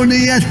fun doing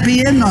the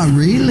ESPN? Not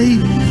really.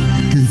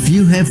 Because if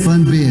you have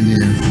fun being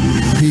there,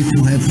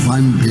 people have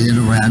fun being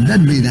around.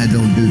 Doesn't mean I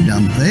don't do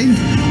dumb things.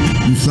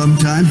 And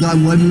sometimes I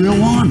wasn't real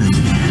honest.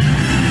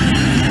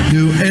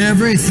 Do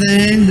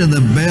everything to the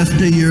best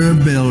of your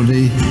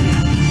ability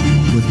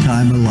with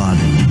time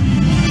allotted.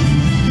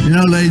 You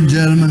know, ladies and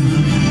gentlemen,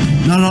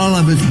 not all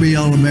of us be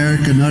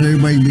All-American. Not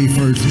everybody can be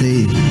first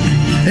team.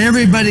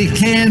 Everybody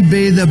can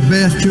be the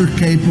best you're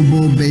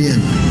capable of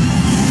being.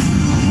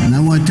 And I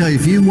want to tell you,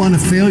 if you want to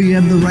fail, you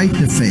have the right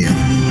to fail.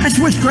 That's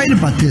what's great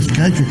about this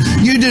country.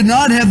 You do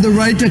not have the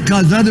right to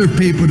cause other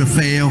people to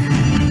fail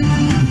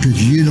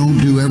because you don't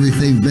do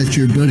everything best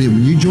your ability.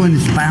 When you join a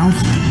spouse,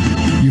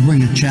 you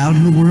bring a child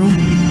in the world,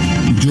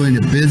 you join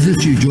a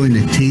business, you join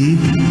a team.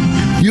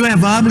 You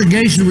have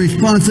obligations,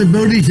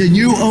 responsibilities, and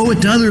you owe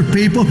it to other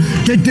people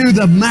to do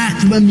the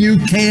maximum you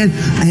can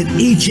at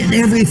each and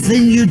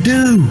everything you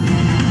do.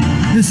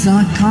 It's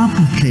not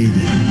complicated.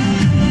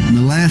 And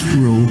the last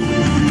rule,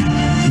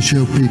 to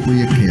show people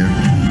you care.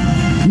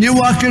 And you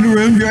walk in the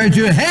room, your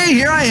attitude, hey,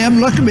 here I am,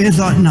 look at me. I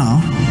thought, no.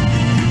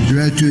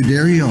 Your attitude,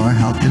 there you are,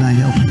 how can I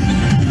help you?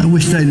 I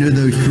wish I knew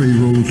those 3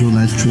 rules when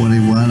I was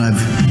 21.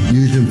 I've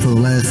used them for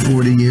the last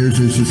 40 years.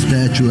 There's a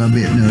statue of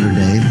me at Notre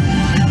Dame.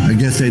 I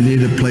guess they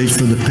need a place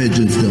for the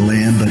pigeons to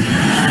land, but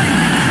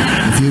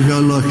if you go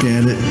look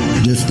at it,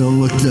 just don't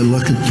look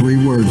at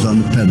 3 words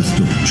on the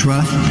pedestal.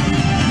 Trust,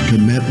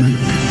 commitment,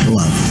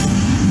 love.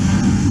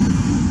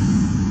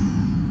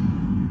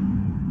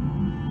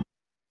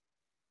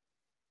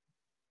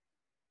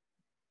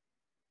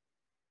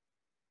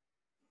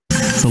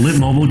 So Lit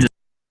Mobile just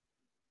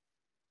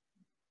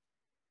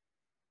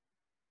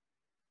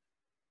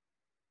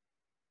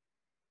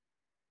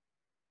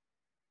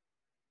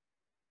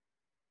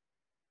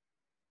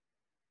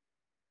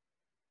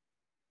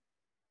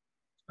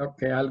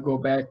Okay, I'll go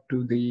back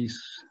to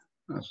these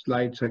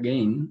slides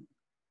again.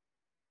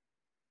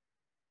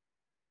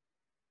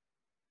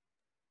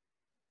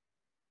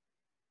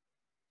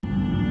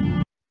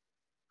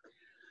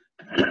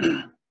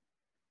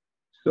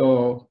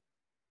 So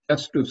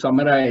just to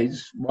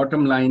summarize,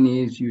 bottom line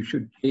is you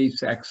should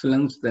chase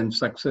excellence, then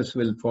success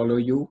will follow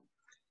you.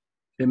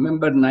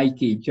 Remember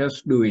Nike,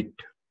 just do it.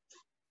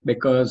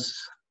 Because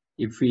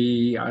if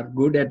we are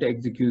good at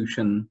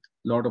execution,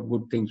 a lot of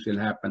good things will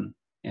happen.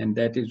 And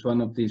that is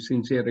one of the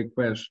sincere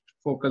requests.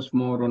 Focus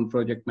more on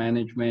project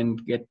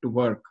management, get to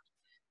work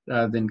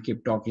rather than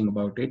keep talking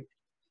about it.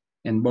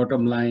 And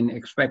bottom line,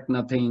 expect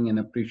nothing and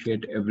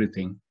appreciate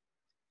everything.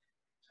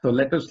 So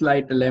let us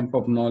light a lamp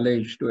of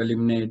knowledge to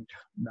eliminate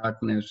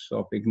darkness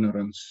of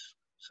ignorance.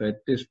 So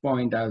at this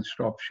point, I'll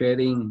stop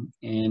sharing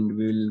and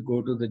we'll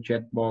go to the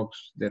chat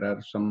box. There are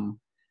some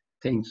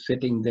things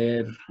sitting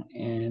there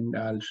and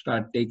I'll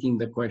start taking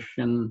the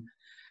question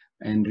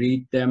and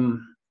read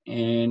them.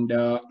 And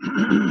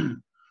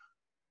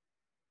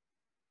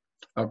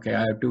okay,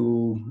 I have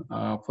to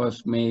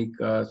first make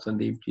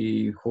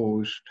Sandeepji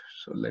host.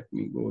 So let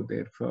me go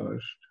there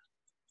first.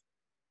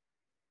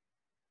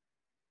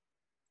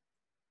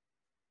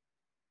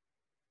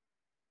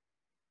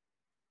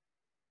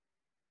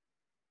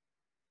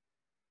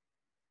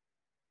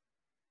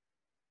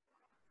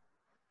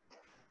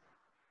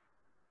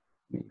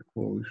 Make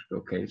host.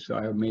 Okay, so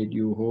I have made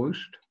you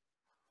host.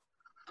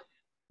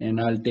 And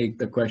I'll take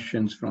the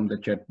questions from the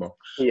chat box.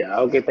 Yeah,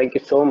 okay. Thank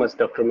you so much,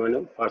 Dr.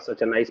 Manu, for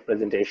such a nice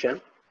presentation.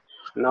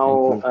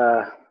 Now,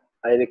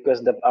 I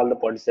request that all the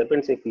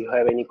participants, if you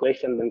have any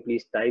question, then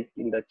please type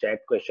in the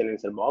chat question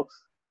answer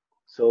box.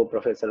 So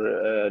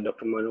Professor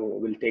Dr. Manu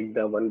will take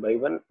the one by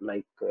one.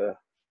 Like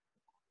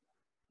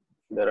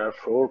there are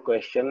 4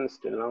 questions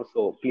till now,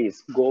 so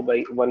please go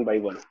by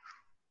one.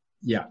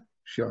 Yeah,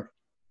 sure.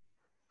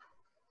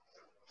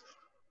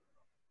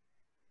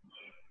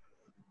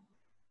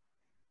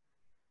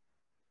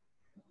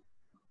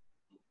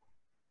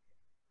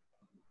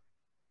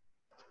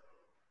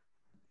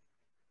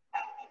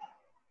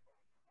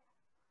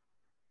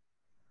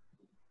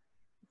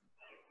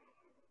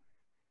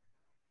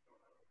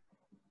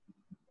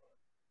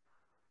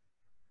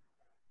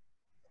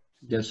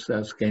 Just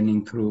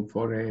scanning through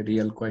for a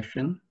real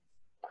question.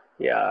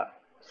 Yeah.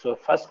 So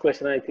first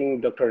question, I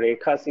think Dr.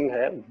 Rekha Singh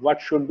have. What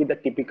should be the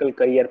typical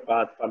career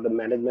path for the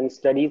management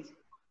studies?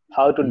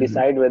 How to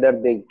decide whether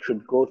they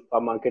should go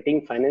for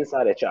marketing, finance,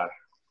 or HR?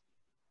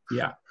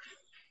 Yeah.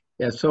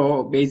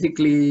 So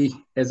basically,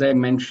 as I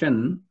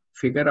mentioned,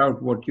 figure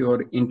out what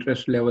your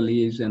interest level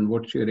is and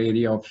what's your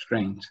area of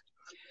strength.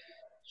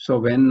 So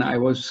when I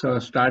was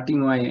starting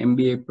my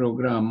MBA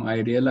program, I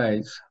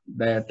realized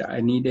that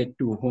I needed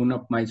to hone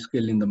up my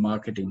skill in the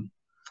marketing.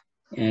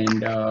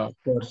 And of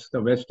course,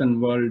 the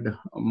Western world,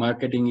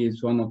 marketing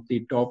is one of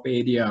the top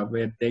area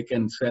where they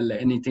can sell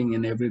anything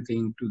and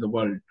everything to the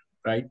world,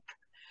 right?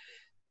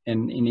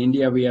 And in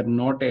India, we are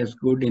not as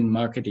good in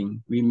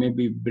marketing. We may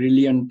be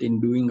brilliant in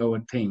doing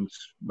our things,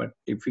 but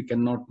if we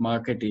cannot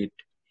market it,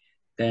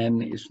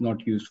 then it's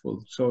not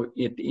useful. So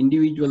at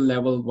individual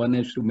level, one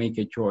has to make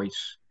a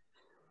choice.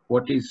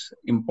 What is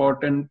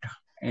important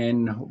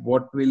and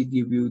what will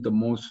give you the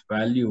most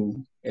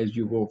value as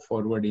you go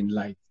forward in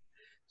life.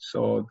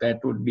 So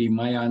that would be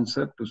my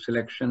answer to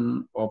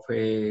selection of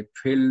a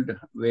field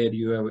where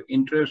you have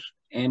interest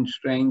and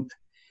strength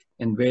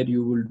and where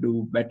you will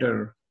do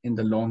better in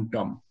the long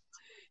term.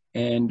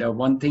 And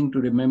one thing to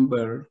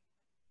remember,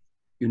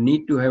 you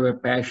need to have a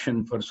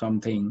passion for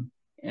something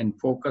and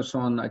focus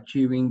on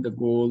achieving the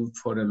goal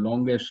for a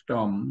longest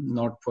term,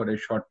 not for a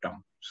short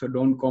term. So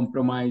don't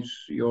compromise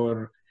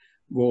your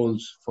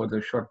goals for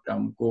the short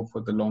term, go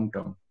for the long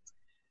term.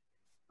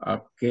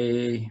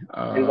 Okay.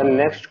 And the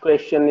next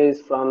question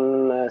is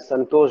from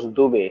Santosh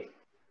Dubey.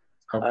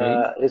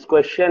 Okay. His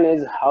question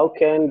is, how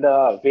can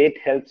the weight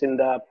helps in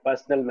the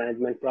personal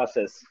management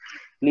process?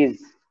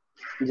 Please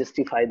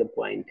justify the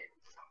point.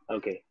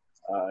 Okay,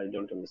 I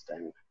don't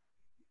understand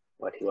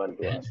what you want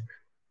to ask.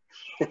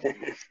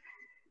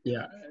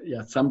 Yeah.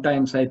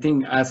 Sometimes I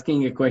think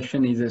asking a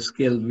question is a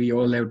skill we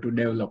all have to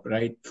develop,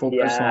 right?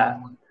 Focus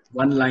on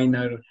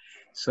one-liner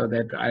so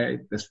that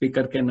the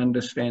speaker can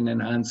understand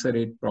and answer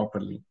it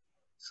properly.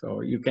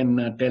 So you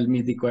can tell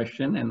me the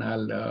question and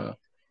I'll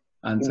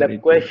answer it. The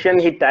question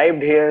he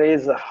typed here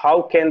is,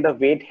 how can the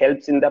weight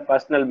helps in the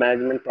personal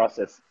management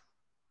process?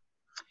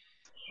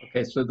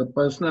 Okay, so the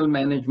personal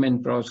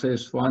management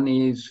process, one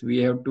is we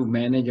have to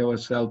manage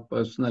ourselves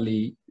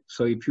personally.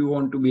 So if you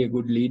want to be a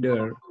good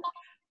leader,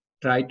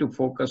 try to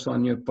focus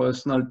on your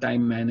personal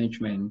time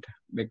management,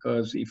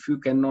 because if you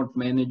cannot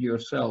manage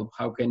yourself,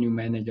 how can you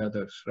manage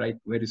others, right?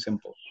 Very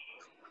simple.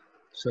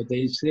 So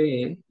they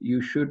say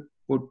you should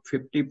put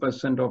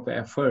 50% of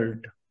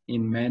effort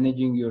in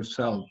managing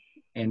yourself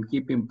and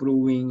keep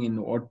improving in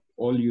what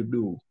all you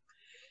do.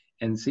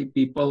 And see,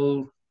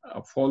 people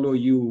follow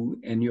you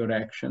and your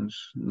actions,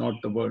 not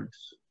the words.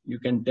 You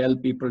can tell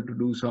people to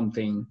do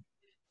something,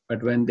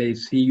 but when they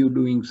see you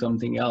doing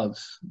something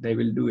else, they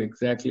will do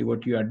exactly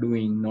what you are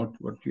doing, not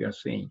what you are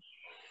saying.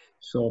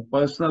 So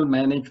personal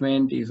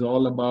management is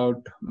all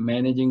about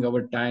managing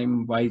our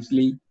time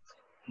wisely,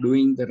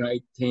 doing the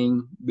right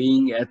thing,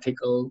 being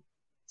ethical,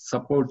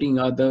 supporting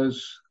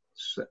others,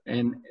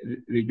 and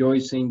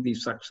rejoicing the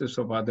success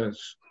of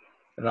others.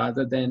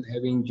 Rather than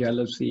having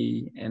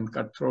jealousy and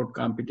cutthroat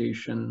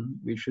competition,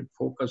 we should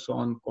focus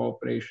on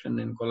cooperation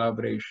and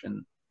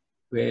collaboration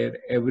where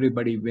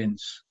everybody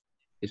wins.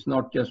 It's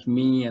not just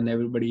me and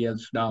everybody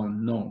else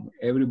down. No,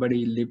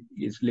 everybody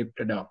is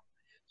lifted up.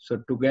 So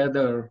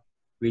together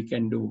we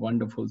can do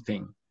wonderful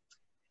things.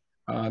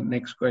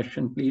 Next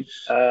question, please.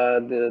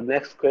 The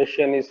next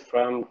question is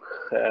from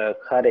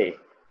Khare.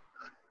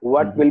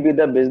 What will be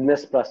the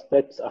business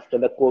prospects after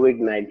the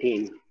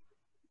COVID-19?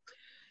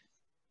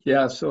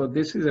 Yeah, so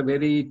this is a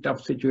very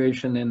tough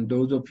situation, and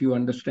those of you who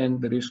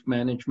understand the risk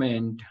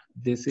management,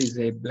 this is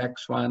a black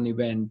swan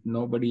event.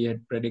 Nobody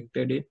had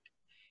predicted it.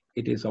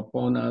 It is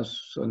upon us.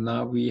 So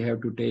now we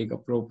have to take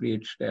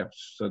appropriate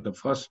steps. So the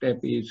first step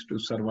is to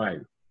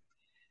survive.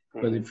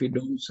 Because if we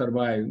don't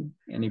survive,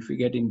 and if we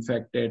get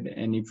infected,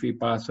 and if we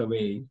pass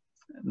away,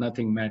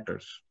 nothing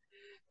matters.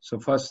 So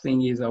first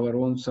thing is our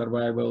own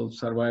survival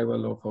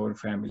of our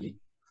family.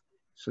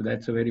 So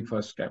that's the very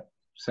first step.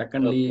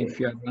 Secondly, if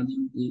you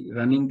are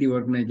running the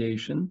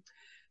organization,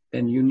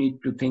 then you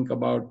need to think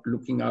about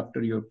looking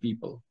after your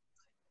people.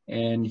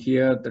 And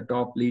here the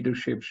top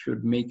leadership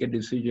should make a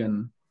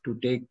decision to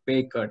take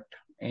pay cut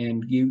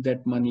and give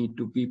that money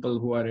to people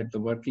who are at the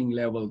working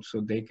level so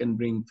they can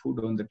bring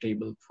food on the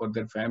table for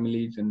their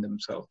families and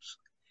themselves.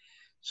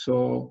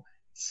 So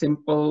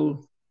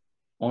simple,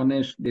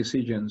 honest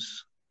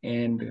decisions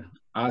and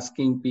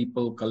asking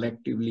people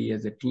collectively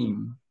as a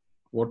team,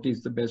 what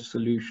is the best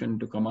solution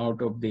to come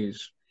out of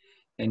this,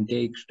 and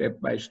take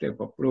step-by-step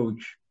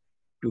approach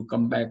to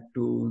come back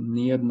to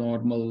near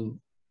normal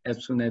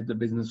as soon as the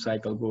business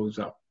cycle goes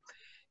up.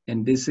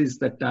 And this is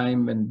the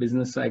time when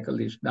business cycle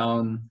is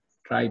down,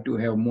 try to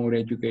have more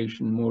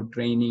education, more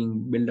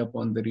training, build up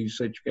on the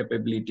research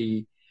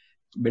capability,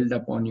 build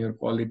up on your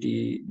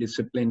quality,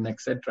 discipline,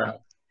 etc.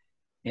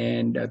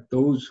 And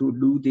those who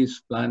do this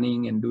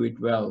planning and do it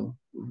well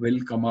will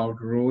come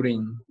out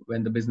roaring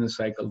when the business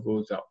cycle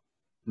goes up.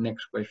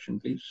 Next question,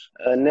 please.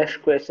 Next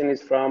question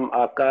is from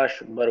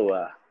Akash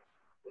Barua.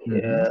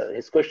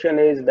 His question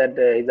is that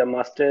he's a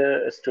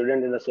master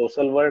student in the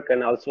social work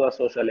and also a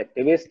social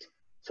activist.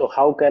 So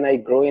how can I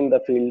grow in the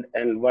field,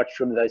 and what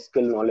should the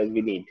skill knowledge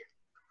we need?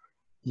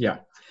 Yeah.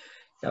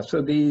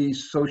 So the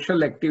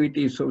social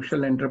activity,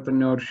 social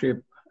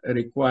entrepreneurship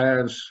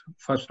requires,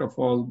 first of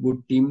all,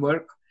 good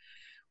teamwork,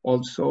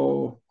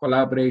 also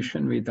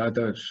collaboration with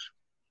others.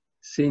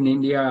 See, in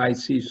India, I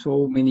see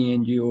so many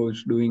NGOs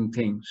doing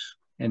things,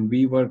 and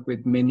we work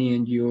with many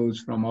NGOs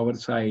from our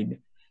side,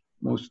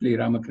 mostly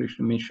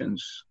Ramakrishna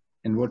missions.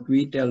 And what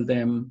we tell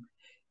them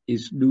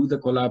is do the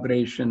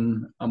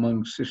collaboration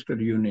among sister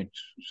units.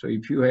 So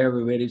if you have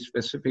a very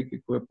specific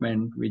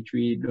equipment, which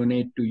we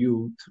donate to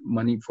youth,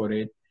 money for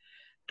it,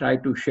 try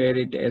to share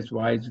it as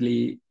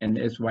wisely and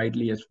as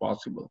widely as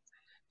possible.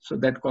 So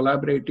that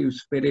collaborative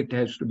spirit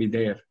has to be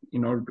there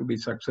in order to be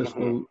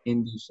successful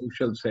in the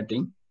social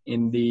setting,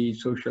 in the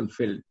social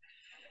field.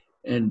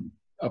 And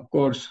of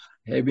course,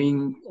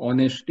 having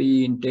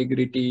honesty,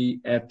 integrity,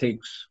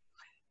 ethics,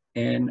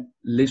 and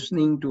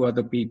listening to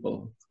other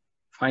people,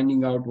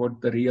 finding out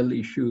what the real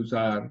issues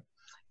are,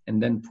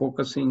 and then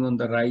focusing on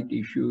the right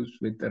issues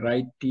with the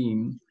right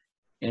team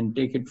and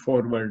take it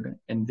forward.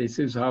 And this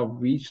is how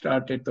we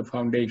started the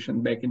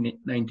foundation back in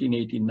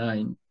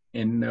 1989.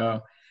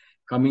 And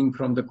coming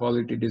from the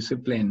quality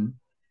discipline,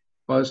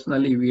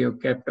 personally, we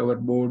have kept our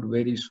board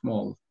very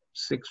small,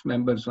 6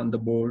 members on the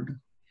board.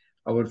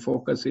 Our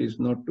focus is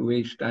not to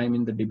waste time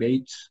in the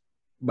debates,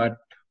 but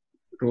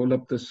roll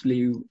up the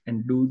sleeve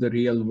and do the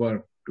real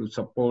work to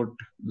support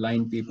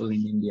blind people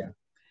in India.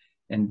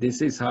 And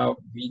this is how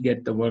we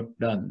get the work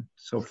done.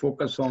 So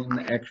focus on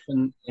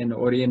action and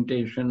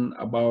orientation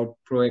about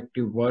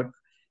proactive work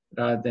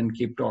rather than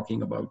keep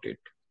talking about it.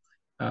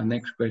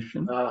 Next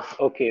question.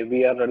 Okay,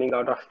 we are running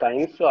out of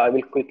time. So I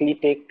will quickly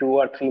take 2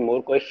 or 3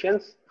 more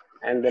questions,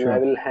 and then Sure. I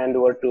will hand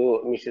over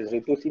to Mrs.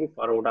 Ritu Singh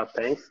for a vote of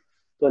thanks.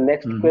 So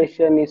next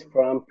question is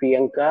from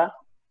Priyanka.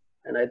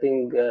 And I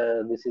think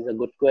this is a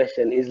good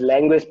question. Is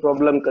language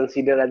problem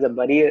considered as a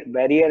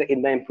barrier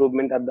in the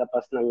improvement of the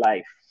personal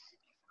life?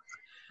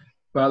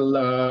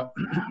 Well,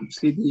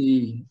 see,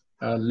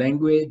 the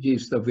language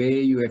is the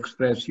way you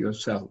express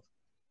yourself.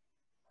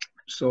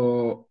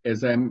 So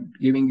as I'm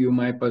giving you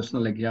my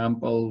personal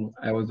example,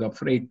 I was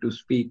afraid to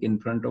speak in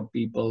front of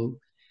people.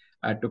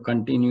 I had to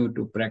continue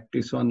to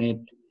practice on it.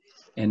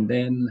 And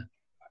then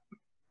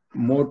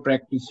more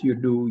practice you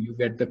do, you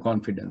get the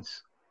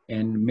confidence.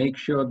 And make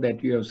sure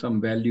that you have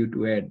some value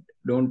to add.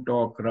 Don't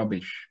talk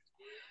rubbish.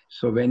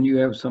 So when you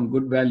have some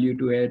good value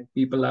to add,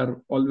 people are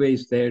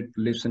always there to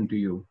listen to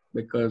you,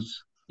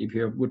 because if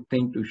you have good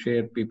thing to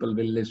share, people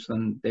will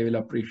listen, they will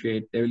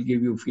appreciate, they will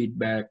give you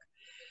feedback,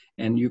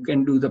 and you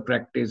can do the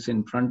practice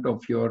in front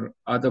of your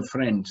other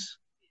friends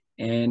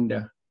and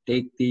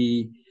take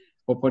the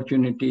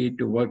opportunity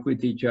to work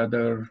with each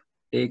other,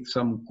 take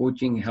some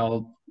coaching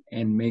help,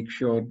 and make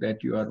sure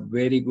that you are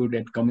very good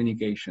at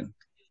communication.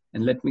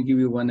 And let me give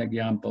you one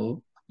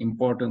example,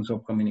 importance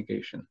of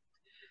communication.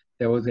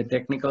 There was a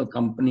technical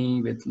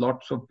company with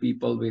lots of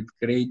people with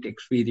great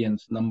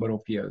experience, number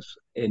of years.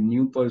 A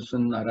new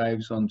person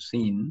arrives on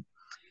scene.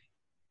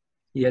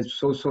 He has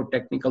so-so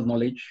technical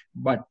knowledge,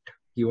 but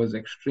he was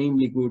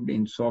extremely good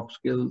in soft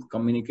skill,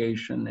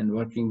 communication, and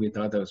working with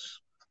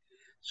others.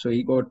 So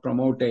he got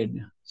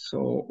promoted.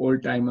 So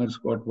old-timers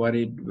got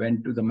worried,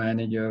 went to the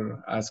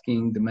manager,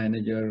 asking the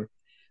manager,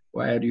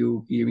 why are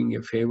you giving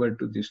a favor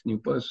to this new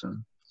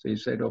person? So he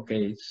said,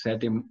 okay,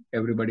 set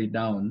everybody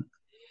down.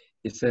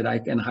 He said, I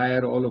can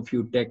hire all of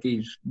you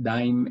techies,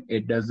 dime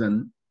a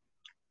dozen,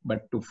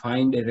 but to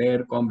find a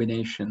rare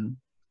combination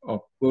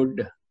of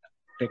good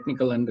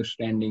technical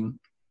understanding,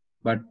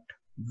 but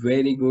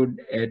very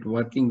good at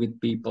working with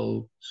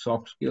people,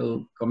 soft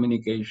skill,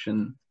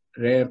 communication,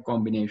 rare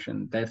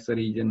combination. That's the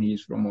reason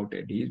he's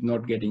promoted. He's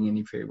not getting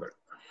any favor.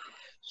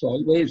 So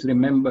always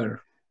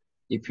remember,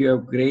 if you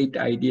have great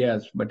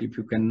ideas, but if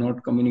you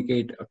cannot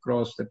communicate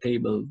across the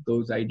table,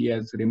 those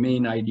ideas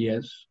remain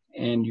ideas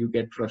and you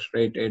get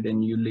frustrated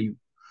and you leave.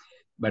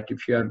 But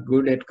if you are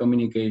good at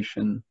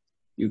communication,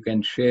 you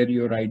can share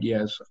your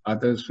ideas,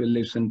 others will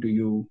listen to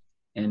you,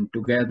 and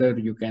together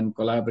you can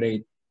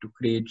collaborate to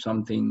create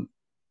something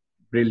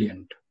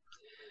brilliant.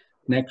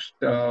 Next,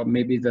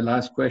 maybe the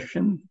last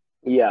question.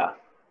 Yeah,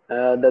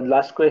 the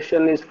last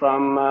question is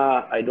from,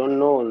 I don't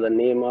know the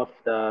name of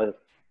the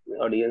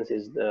audience,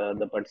 is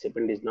the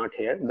participant is not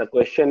here. The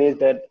question is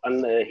that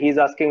he's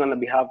asking on the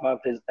behalf of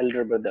his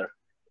elder brother.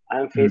 I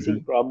am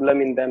facing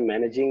problem in them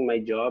managing my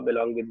job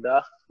along with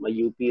my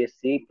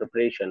UPSC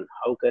preparation.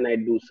 How can I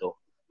do so?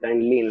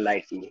 Kindly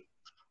enlighten me.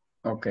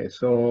 Okay,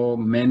 so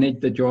manage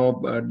the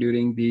job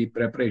during the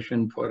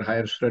preparation for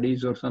higher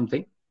studies or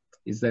something?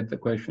 Is that the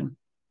question?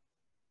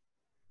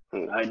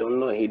 I don't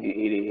know. He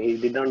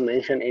did not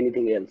mention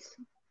anything else.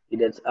 He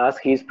just asked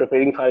he's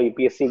preparing for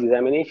UPSC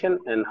examination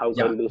and how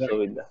can do so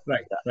with that.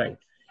 Right.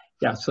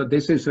 Yeah, so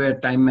this is where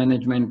time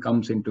management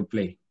comes into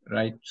play,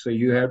 right? So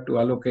you have to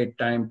allocate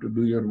time to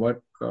do your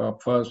work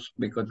first,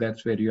 because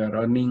that's where you are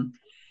earning.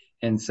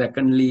 And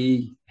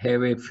secondly,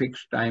 have a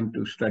fixed time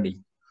to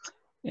study.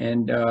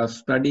 And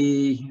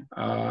study,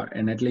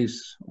 and at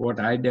least what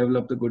I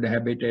developed a good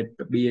habit at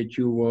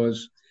BHU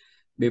was,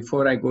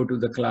 before I go to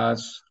the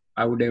class,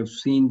 I would have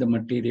seen the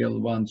material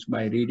once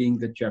by reading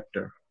the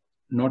chapter,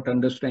 not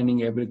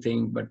understanding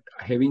everything, but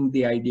having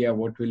the idea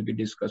what will be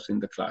discussed in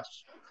the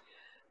class.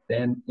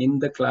 Then in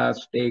the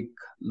class, take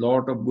a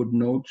lot of good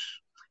notes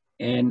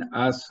and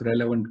ask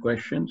relevant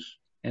questions.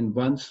 And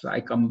once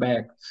I come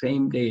back,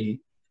 same day,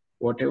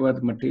 whatever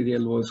the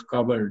material was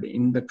covered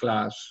in the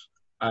class,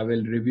 I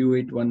will review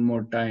it one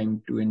more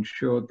time to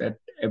ensure that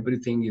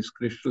everything is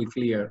crystal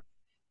clear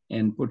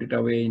and put it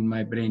away in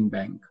my brain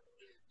bank.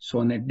 So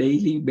on a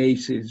daily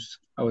basis,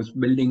 I was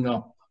building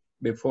up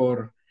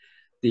before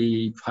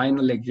the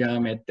final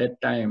exam at that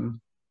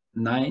time,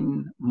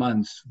 9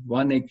 months,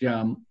 one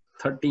exam,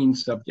 13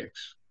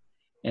 subjects.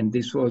 And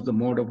this was the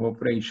mode of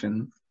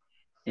operation.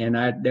 And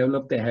I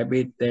developed the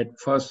habit that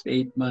first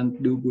 8 months,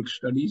 do good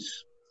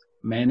studies,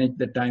 manage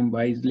the time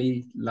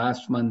wisely.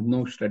 Last month,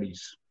 no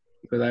studies,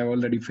 because I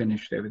already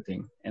finished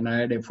everything. And I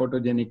had a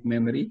photogenic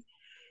memory.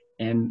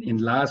 And in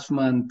last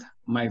month,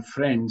 my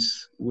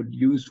friends would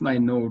use my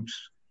notes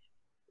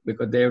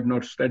because they have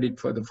not studied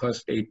for the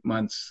first 8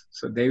 months.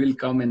 So they will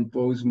come and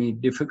pose me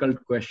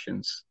difficult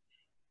questions.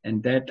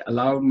 And that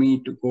allowed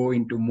me to go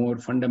into more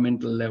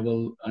fundamental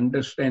level,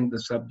 understand the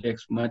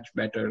subjects much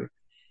better,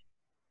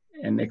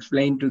 and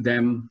explain to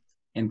them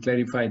and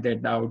clarify their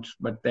doubts.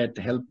 But that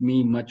helped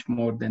me much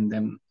more than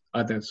them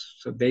others.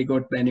 So they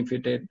got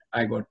benefited,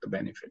 I got the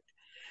benefit.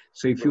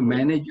 So if you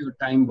manage your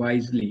time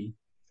wisely,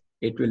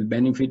 it will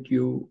benefit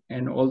you.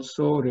 And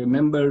also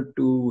remember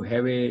to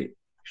have a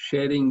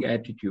sharing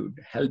attitude,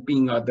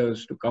 helping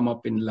others to come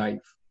up in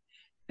life.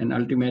 And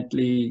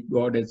ultimately,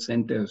 God has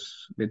sent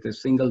us with a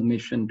single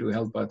mission to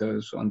help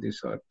others on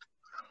this earth.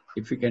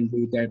 If we can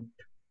do that,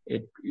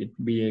 it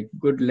be a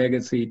good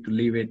legacy to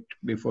leave it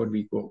before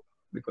we go,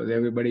 because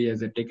everybody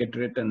has a ticket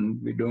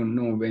written. We don't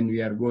know when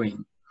we are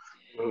going.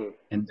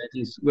 And that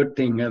is a good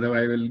thing,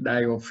 otherwise I will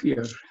die of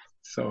fear.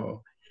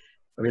 So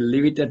we'll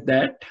leave it at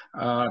that.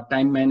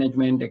 Time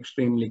management,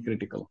 extremely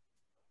critical.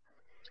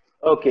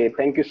 Okay,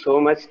 thank you so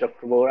much,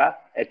 Dr. Vora.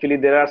 Actually,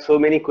 there are so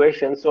many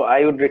questions, so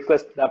I would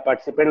request the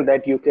participant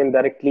that you can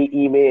directly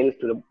email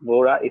to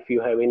Vora if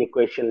you have any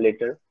question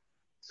later.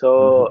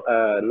 So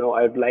now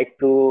I would like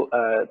to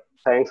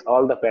thanks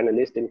all the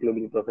panelists,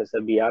 including Professor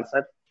B.R.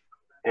 sir.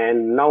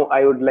 And now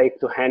I would like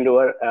to hand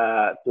over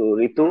to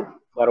Ritu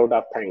for a vote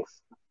of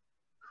thanks.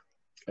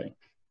 Okay.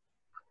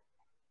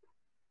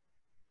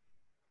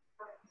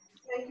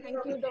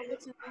 Thank you, Dr.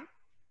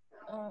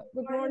 Chana.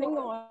 Good morning,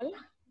 all.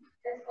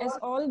 As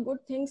all good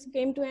things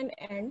came to an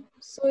end,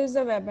 so is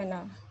the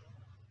webinar.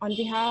 On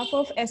behalf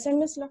of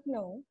SMS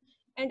Lucknow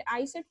and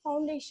ISET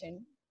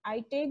Foundation,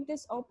 I take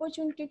this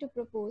opportunity to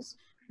propose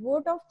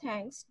vote of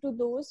thanks to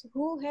those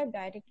who have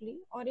directly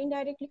or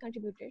indirectly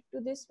contributed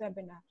to this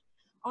webinar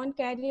on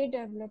career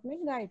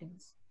development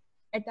guidance.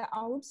 At the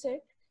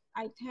outset,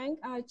 I thank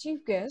our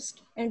chief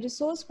guest and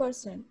resource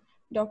person,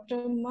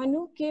 Dr.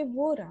 Manu K.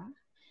 Vora.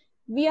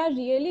 We are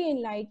really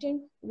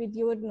enlightened with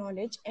your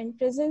knowledge and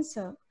presence,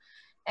 sir.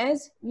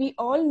 As we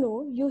all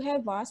know, you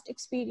have vast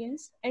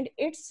experience, and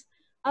it's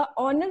an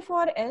honor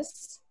for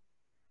us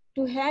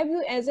to have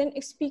you as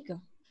an speaker.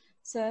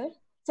 Sir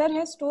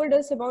has told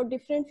us about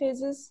different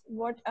phases,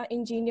 what an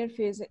engineer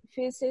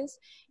faces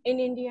in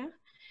India.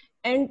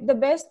 And the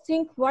best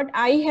thing, what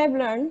I have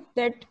learned,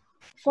 that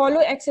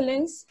follow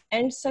excellence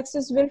and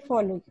success will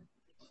follow you.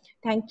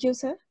 Thank you,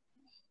 sir.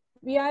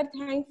 We are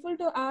thankful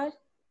to our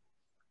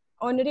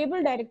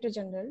Honorable Director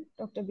General,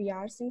 Dr.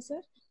 B.R. Singh,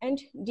 sir, and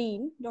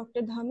Dean,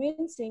 Dr.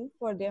 Dhamen Singh,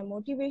 for their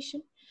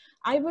motivation.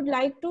 I would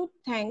like to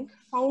thank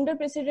Founder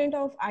President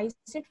of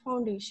ISET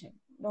Foundation,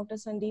 Dr.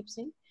 Sandeep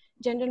Singh,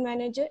 General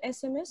Manager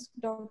SMS,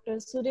 Dr.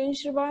 Suren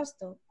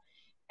Srivastav,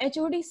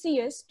 HOD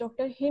CS,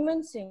 Dr.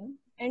 Hemant Singh,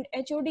 and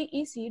HOD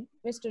EC,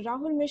 Mr.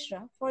 Rahul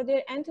Mishra, for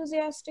their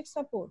enthusiastic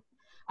support.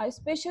 A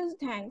special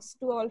thanks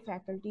to all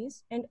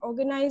faculties and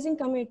organizing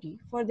committee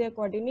for their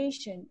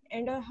coordination,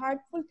 and a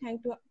heartfelt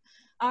thank to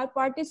our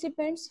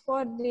participants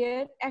for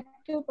their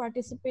active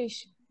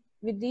participation.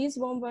 With these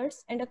warm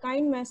words and a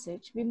kind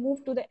message, we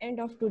move to the end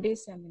of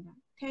today's seminar.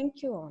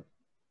 Thank you all.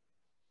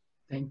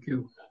 Thank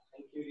you.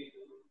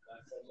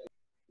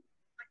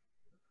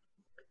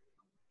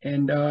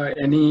 And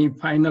any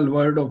final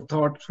word of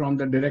thoughts from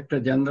the Director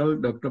General,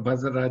 Dr.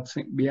 Bhazaraj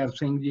Singh, B.R.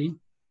 Singh ji?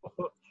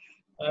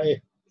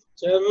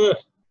 Sir,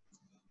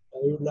 I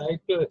would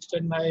like to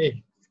extend my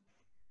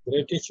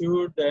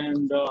gratitude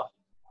and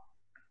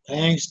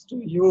thanks to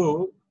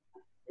you.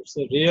 It's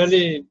a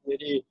really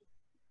very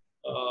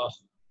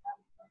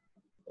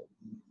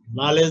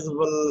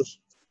knowledgeable,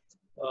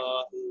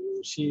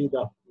 you see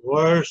the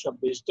words of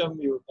wisdom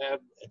you have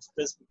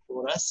expressed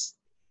before us.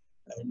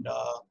 And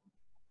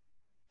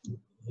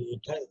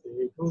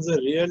it was a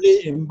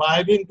really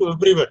imbibing to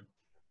everyone.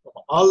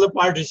 All the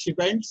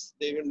participants,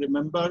 they will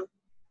remember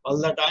all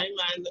the time.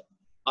 And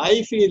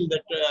I feel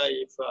that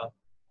if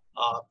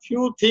a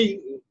few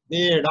things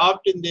they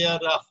adopt in their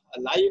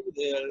life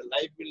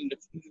will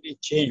definitely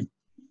change.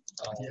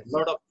 A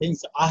lot of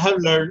things I have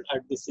learned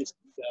at this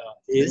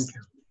age.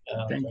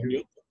 Thank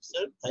you.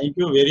 Sir. Thank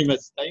you very much.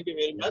 Thank you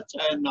very much.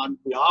 And on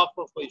behalf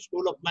of the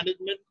School of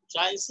Management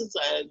Sciences,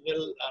 as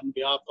well on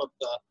behalf of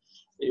the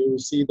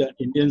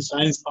Indian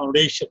Science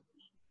Foundation,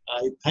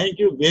 I thank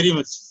you very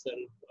much, sir.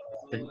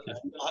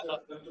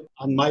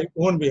 On my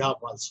own behalf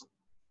also.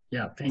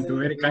 Yeah, thank you.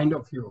 Very kind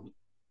of you.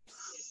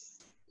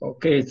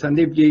 Okay,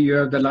 Sandeep ji, you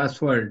have the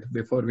last word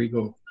before we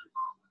go.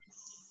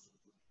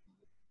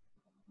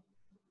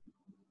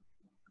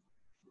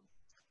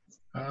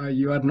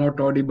 You are not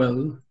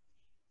audible.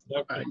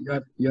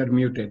 You're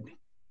muted.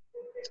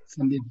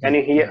 Sandeep, Can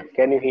you hear? yeah.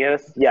 Can you hear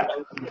us? Yeah.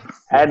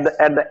 Yes,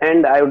 At the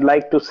end, I would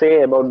like to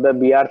say about the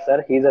BR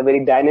sir. He's a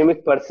very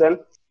dynamic person,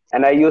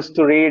 and I used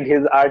to read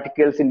his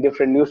articles in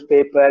different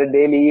newspaper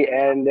daily,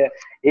 and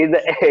he's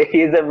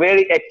he's a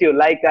very active,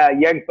 like a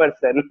young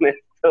person.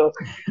 So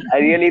I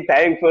really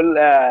thankful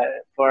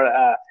for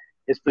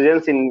his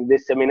presence in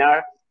this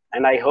seminar,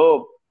 and I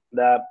hope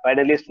the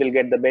panelists will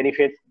get the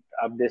benefit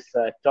of this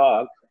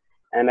talk.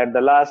 And at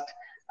the last,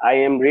 I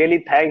am really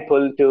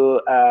thankful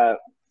to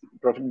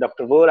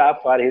Dr.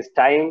 Vora for his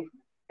time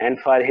and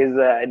for his,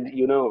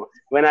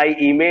 when I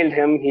emailed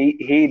him,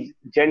 he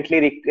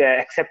gently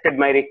accepted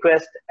my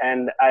request,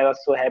 and I was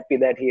so happy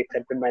that he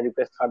accepted my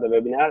request for the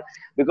webinar,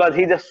 because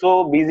he's a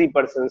so busy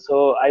person.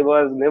 So I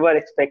was never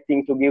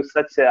expecting to give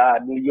such,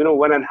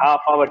 1.5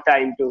 hour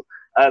time to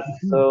us.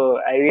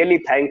 So I really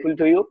thankful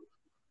to you.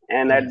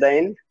 And at the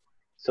end,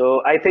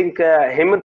 so I think Hemant